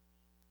book,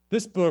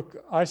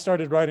 I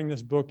started writing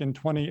this book in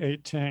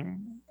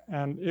 2018,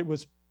 and it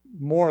was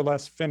more or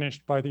less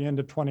finished by the end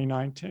of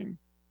 2019.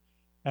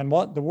 And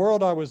what the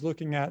world I was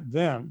looking at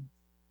then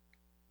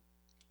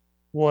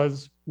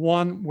was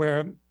one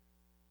where,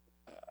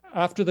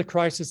 after the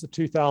crisis of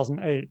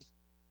 2008,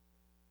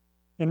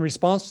 in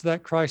response to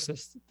that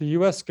crisis, the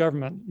US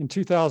government in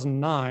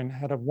 2009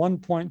 had a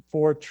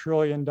 $1.4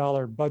 trillion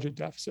budget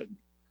deficit.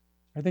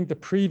 I think the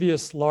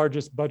previous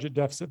largest budget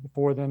deficit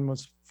before then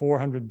was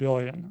 400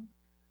 billion.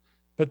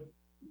 But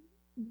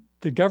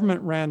the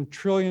government ran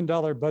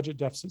trillion-dollar budget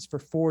deficits for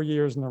 4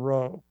 years in a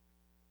row.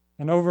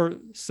 And over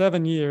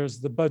 7 years,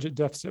 the budget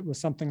deficit was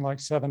something like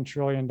 $7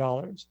 trillion.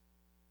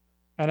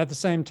 And at the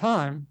same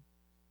time,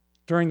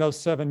 during those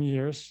 7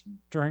 years,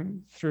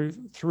 through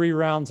 3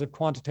 rounds of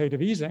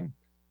quantitative easing,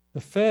 the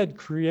Fed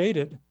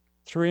created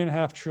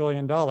 $3.5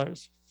 trillion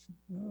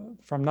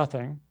from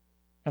nothing,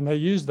 and they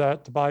used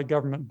that to buy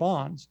government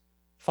bonds,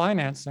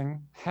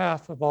 financing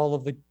half of all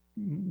of the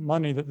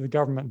money that the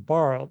government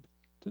borrowed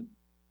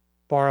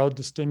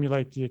to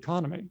stimulate the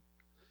economy.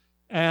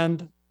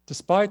 And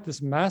despite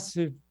this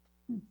massive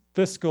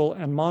fiscal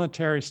and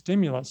monetary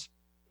stimulus,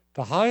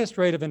 the highest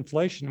rate of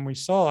inflation we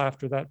saw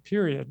after that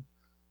period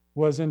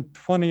was in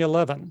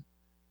 2011.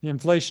 The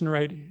inflation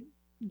rate,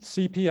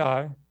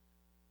 CPI,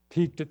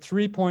 peaked at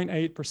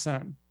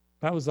 3.8%.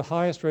 That was the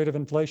highest rate of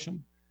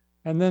inflation.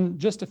 And then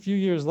just a few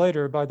years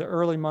later, by the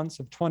early months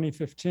of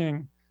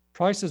 2015,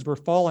 prices were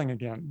falling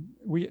again.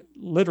 We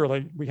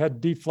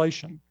had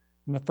deflation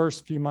in the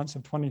first few months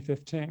of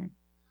 2015.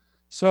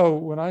 So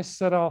when I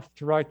set off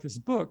to write this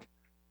book,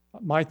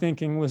 my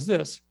thinking was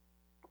this: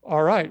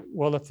 all right,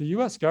 well, if the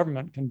US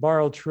government can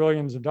borrow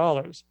trillions of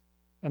dollars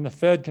and the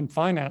Fed can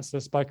finance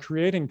this by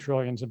creating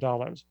trillions of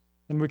dollars,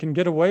 then we can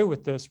get away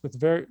with this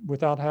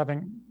without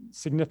having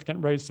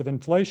significant rates of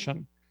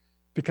inflation,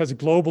 because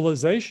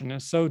globalization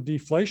is so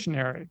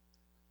deflationary.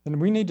 Then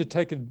we need to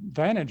take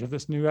advantage of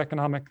this new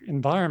economic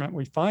environment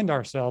we find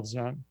ourselves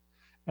in.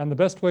 And the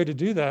best way to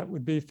do that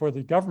would be for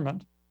the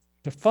government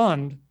to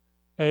fund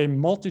a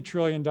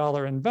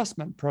multi-trillion-dollar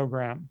investment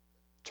program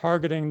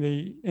targeting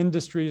the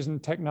industries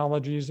and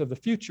technologies of the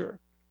future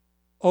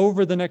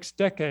over the next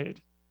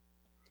decade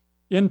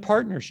in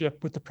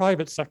partnership with the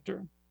private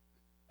sector.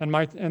 And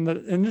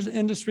the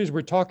industries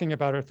we're talking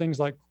about are things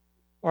like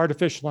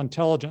artificial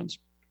intelligence,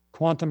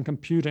 quantum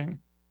computing,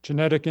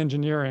 genetic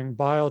engineering,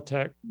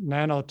 biotech,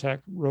 nanotech,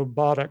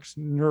 robotics,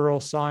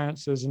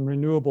 neurosciences, and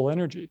renewable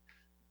energy,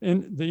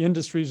 in the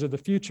industries of the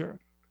future.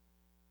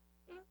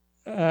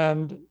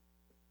 And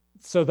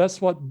so that's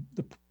what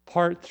the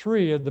part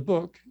 3 of the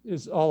book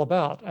is all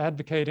about,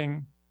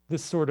 advocating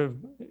this sort of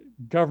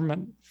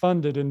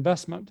government-funded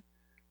investment.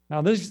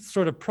 Now, these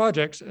sort of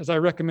projects, as I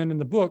recommend in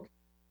the book,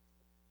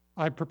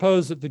 I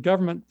propose that the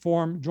government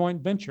form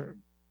joint venture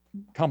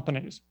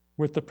companies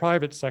with the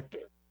private sector,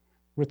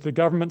 with the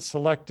government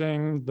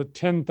selecting the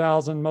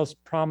 10,000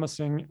 most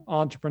promising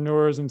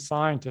entrepreneurs and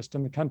scientists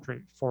in the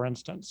country, for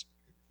instance,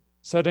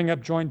 setting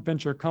up joint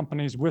venture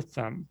companies with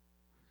them,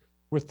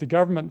 with the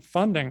government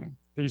funding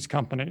these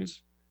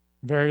companies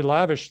very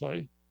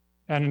lavishly,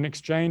 and in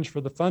exchange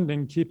for the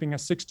funding, keeping a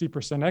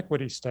 60%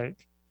 equity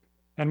stake,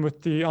 and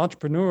with the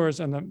entrepreneurs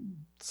and the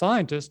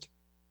scientists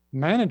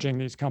managing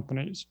these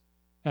companies,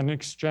 and in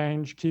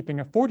exchange, keeping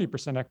a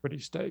 40% equity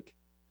stake.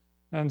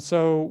 And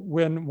so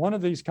when one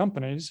of these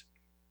companies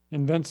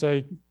invents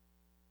a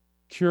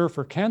cure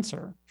for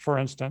cancer, for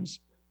instance,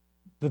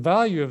 the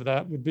value of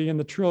that would be in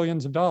the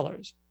trillions of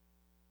dollars.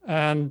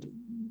 And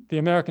the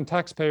American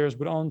taxpayers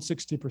would own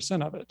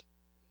 60% of it.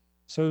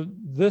 So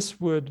this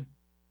would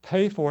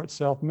pay for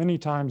itself many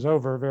times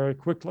over very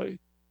quickly.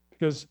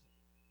 Because,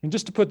 and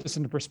just to put this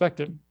into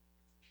perspective,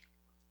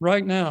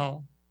 right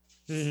now,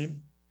 the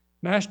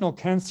National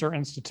Cancer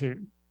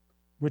Institute,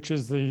 which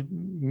is the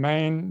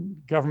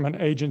main government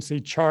agency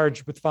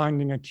charged with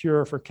finding a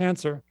cure for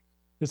cancer,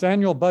 its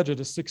annual budget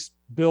is $6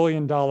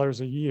 billion a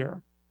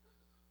year.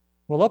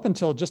 Well, up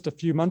until just a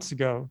few months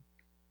ago,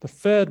 the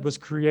Fed was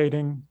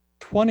creating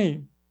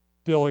 $20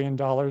 billion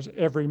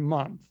every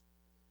month.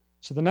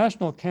 So the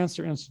National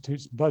Cancer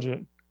Institute's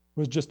budget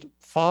was just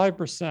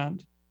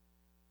 5%.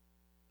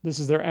 This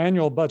is their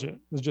annual budget,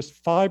 was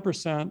just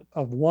 5%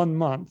 of 1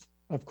 month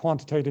of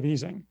quantitative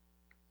easing.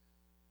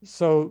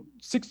 So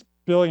 $6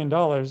 billion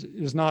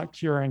is not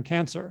curing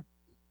cancer.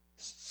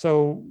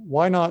 So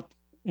why not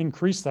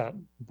increase that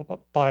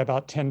by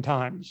about 10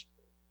 times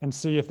and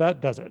see if that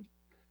does it?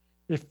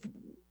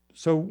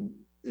 So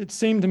it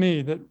seemed to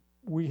me that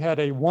we had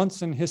a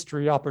once in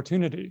history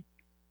opportunity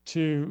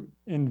to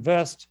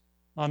invest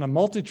on a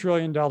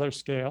multi-trillion-dollar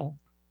scale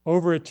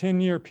over a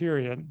 10-year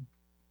period,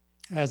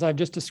 as I've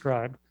just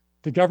described,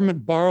 the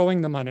government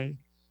borrowing the money,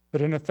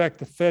 but in effect,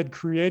 the Fed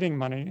creating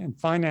money and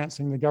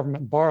financing the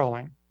government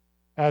borrowing,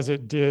 as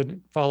it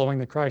did following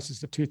the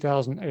crisis of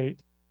 2008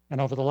 and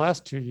over the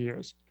last 2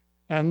 years.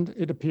 And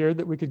it appeared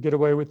that we could get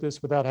away with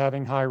this without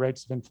having high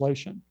rates of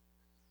inflation.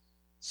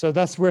 So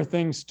that's where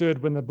things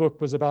stood when the book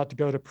was about to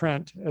go to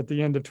print at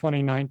the end of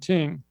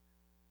 2019.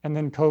 And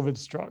then COVID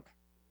struck.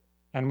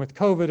 And with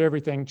COVID,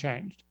 everything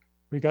changed.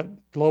 We got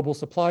global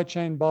supply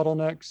chain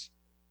bottlenecks,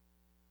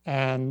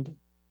 and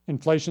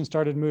inflation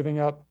started moving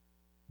up.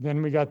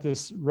 Then we got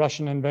this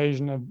Russian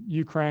invasion of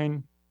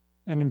Ukraine,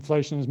 and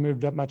inflation has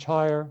moved up much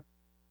higher.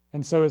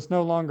 And so it's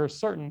no longer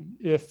certain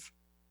if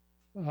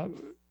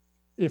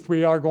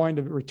we are going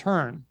to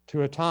return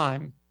to a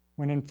time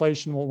when when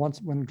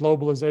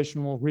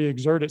globalization will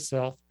re-exert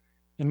itself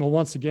and will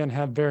once again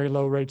have very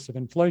low rates of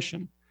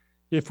inflation.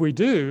 If we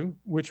do,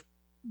 which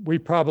we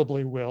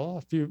probably will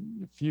a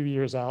few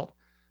years out,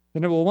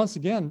 then it will once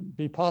again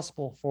be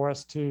possible for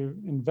us to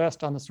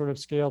invest on the sort of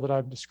scale that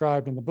I've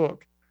described in the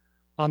book.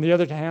 On the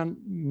other hand,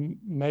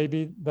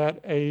 maybe that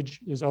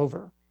age is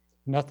over.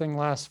 Nothing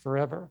lasts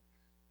forever.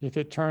 If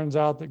it turns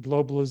out that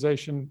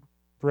globalization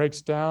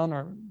breaks down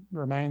or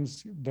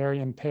remains very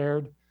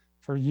impaired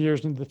for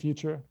years into the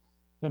future,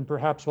 then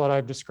perhaps what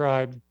I've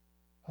described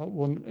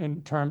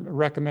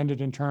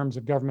recommended in terms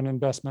of government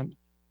investment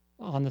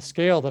on the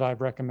scale that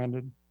I've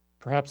recommended,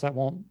 perhaps that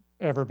won't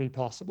ever be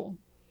possible.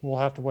 We'll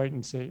have to wait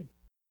and see.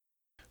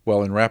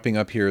 Well, in wrapping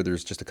up here,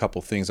 there's just a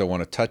couple things I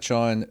want to touch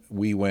on.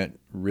 We went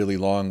really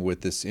long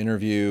with this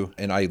interview,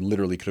 and I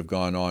literally could have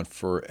gone on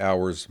for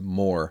hours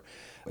more.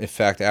 In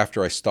fact,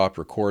 after I stopped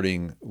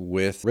recording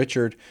with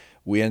Richard,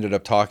 we ended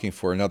up talking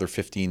for another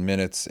 15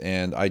 minutes,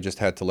 and I just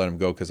had to let him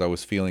go because I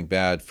was feeling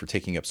bad for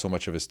taking up so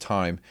much of his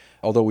time,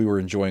 although we were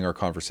enjoying our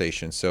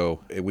conversation,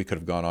 so we could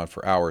have gone on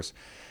for hours.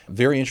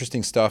 Very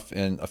interesting stuff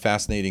and a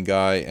fascinating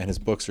guy, and his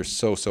books are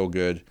so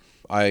good.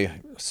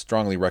 I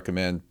strongly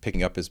recommend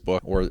picking up his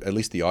book, or at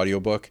least the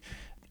audiobook,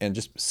 and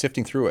just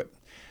sifting through it.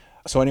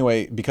 So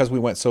anyway, because we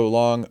went so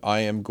long, I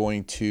am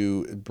going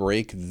to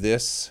break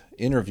this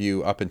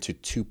interview up into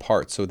 2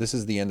 parts. So this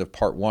is the end of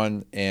part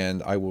 1,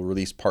 and I will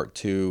release part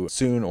 2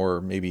 soon,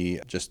 or maybe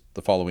just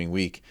the following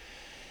week.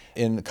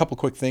 In a couple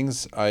quick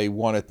things, I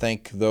want to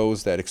thank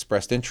those that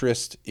expressed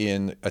interest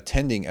in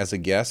attending as a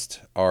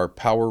guest our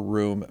Power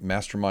Room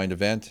Mastermind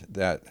event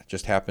that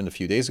just happened a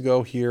few days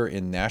ago here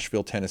in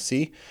Nashville,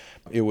 Tennessee.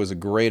 It was a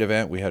great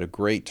event. We had a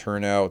great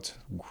turnout,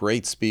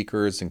 great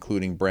speakers,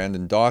 including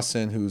Brandon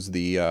Dawson, who's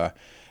the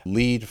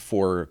lead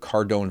for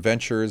Cardone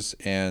Ventures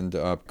and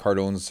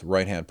Cardone's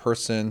right-hand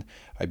person.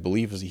 I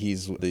believe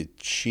he's the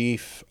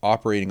chief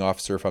operating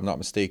officer, if I'm not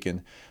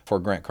mistaken, for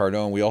Grant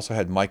Cardone. We also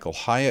had Michael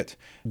Hyatt.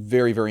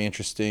 Very, very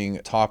interesting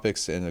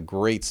topics and a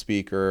great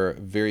speaker.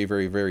 Very,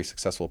 very, very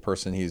successful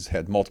person. He's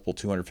had multiple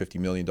 $250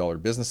 million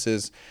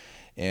businesses.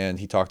 And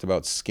he talked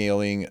about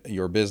scaling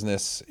your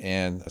business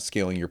and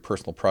scaling your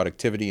personal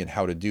productivity and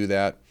how to do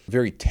that.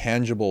 Very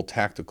tangible,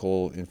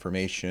 tactical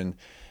information.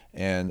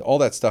 And all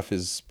that stuff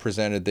is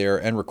presented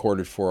there and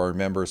recorded for our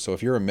members. So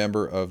if you're a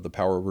member of the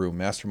Power Room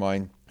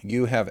Mastermind,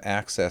 you have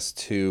access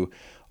to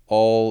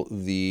all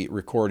the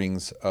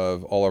recordings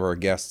of all of our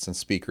guests and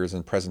speakers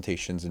and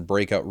presentations and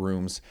breakout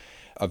rooms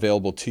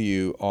available to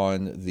you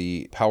on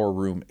the Power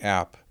Room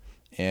app.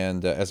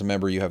 And as a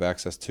member, you have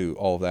access to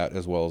all of that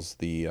as well as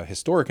the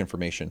historic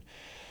information.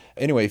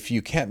 Anyway, if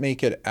you can't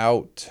make it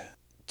out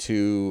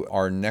to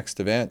our next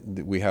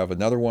event, we have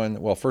another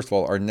one. Well, first of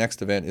all, our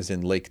next event is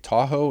in Lake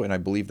Tahoe, and I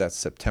believe that's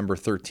September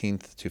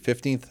 13th to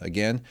 15th.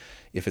 Again,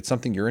 if it's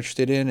something you're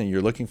interested in and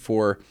you're looking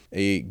for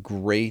a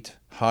great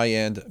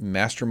high-end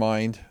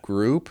mastermind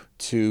group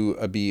to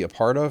be a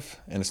part of,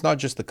 and it's not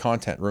just the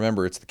content.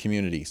 Remember, it's the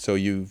community. So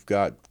you've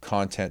got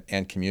content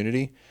and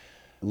community.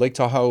 Lake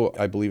Tahoe,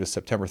 I believe, is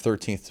September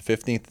 13th to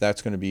 15th.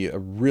 That's going to be a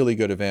really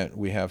good event.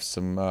 We have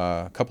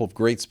a couple of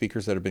great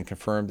speakers that have been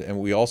confirmed, and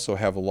we also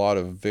have a lot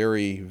of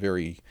very,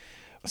 very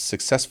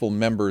successful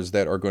members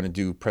that are going to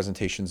do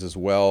presentations as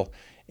well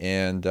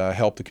and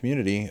help the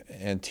community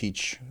and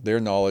teach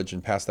their knowledge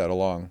and pass that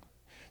along.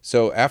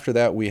 So after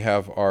that, we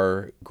have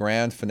our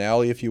grand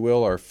finale, if you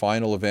will, our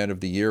final event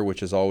of the year,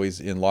 which is always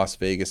in Las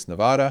Vegas,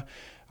 Nevada.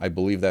 I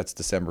believe that's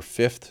December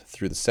 5th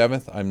through the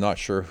 7th. I'm not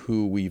sure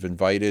who we've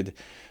invited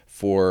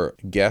for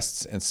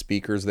guests and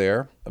speakers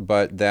there,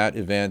 but that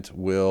event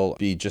will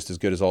be just as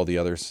good as all the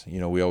others. You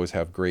know, we always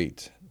have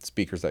great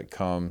speakers that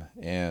come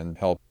and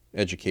help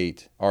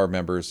educate our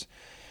members.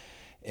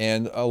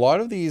 And a lot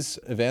of these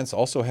events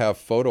also have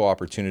photo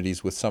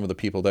opportunities with some of the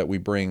people that we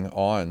bring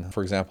on.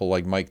 For example,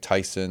 like Mike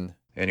Tyson.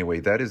 Anyway,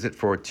 that is it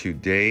for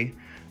today.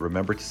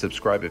 Remember to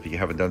subscribe if you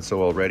haven't done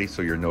so already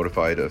so you're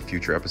notified of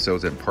future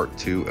episodes and part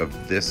 2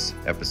 of this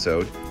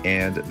episode.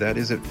 And that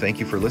is it. Thank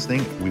you for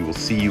listening. We will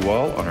see you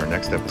all on our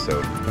next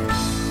episode.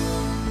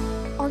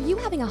 Are you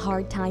having a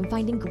hard time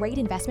finding great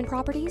investment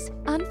properties?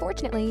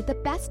 Unfortunately, the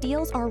best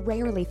deals are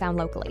rarely found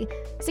locally.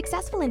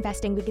 Successful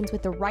investing begins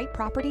with the right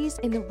properties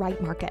in the right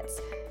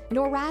markets.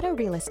 Norada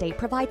Real Estate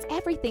provides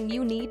everything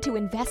you need to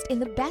invest in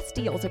the best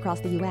deals across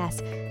the U.S.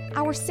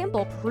 Our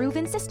simple,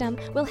 proven system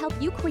will help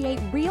you create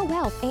real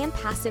wealth and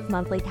passive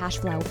monthly cash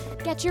flow.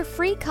 Get your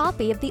free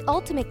copy of the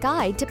ultimate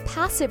guide to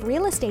passive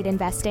real estate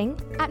investing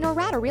at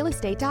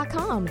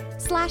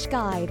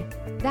noradarealestate.com/guide.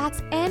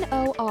 That's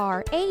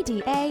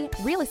NORADA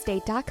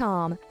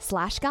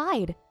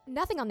realestate.com/guide.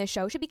 Nothing on this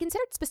show should be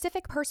considered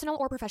specific personal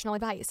or professional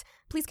advice.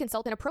 Please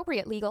consult an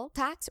appropriate legal,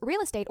 tax,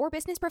 real estate, or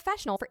business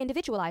professional for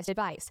individualized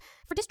advice.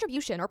 For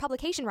distribution or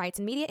publication rights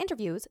and media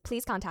interviews,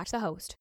 please contact the host.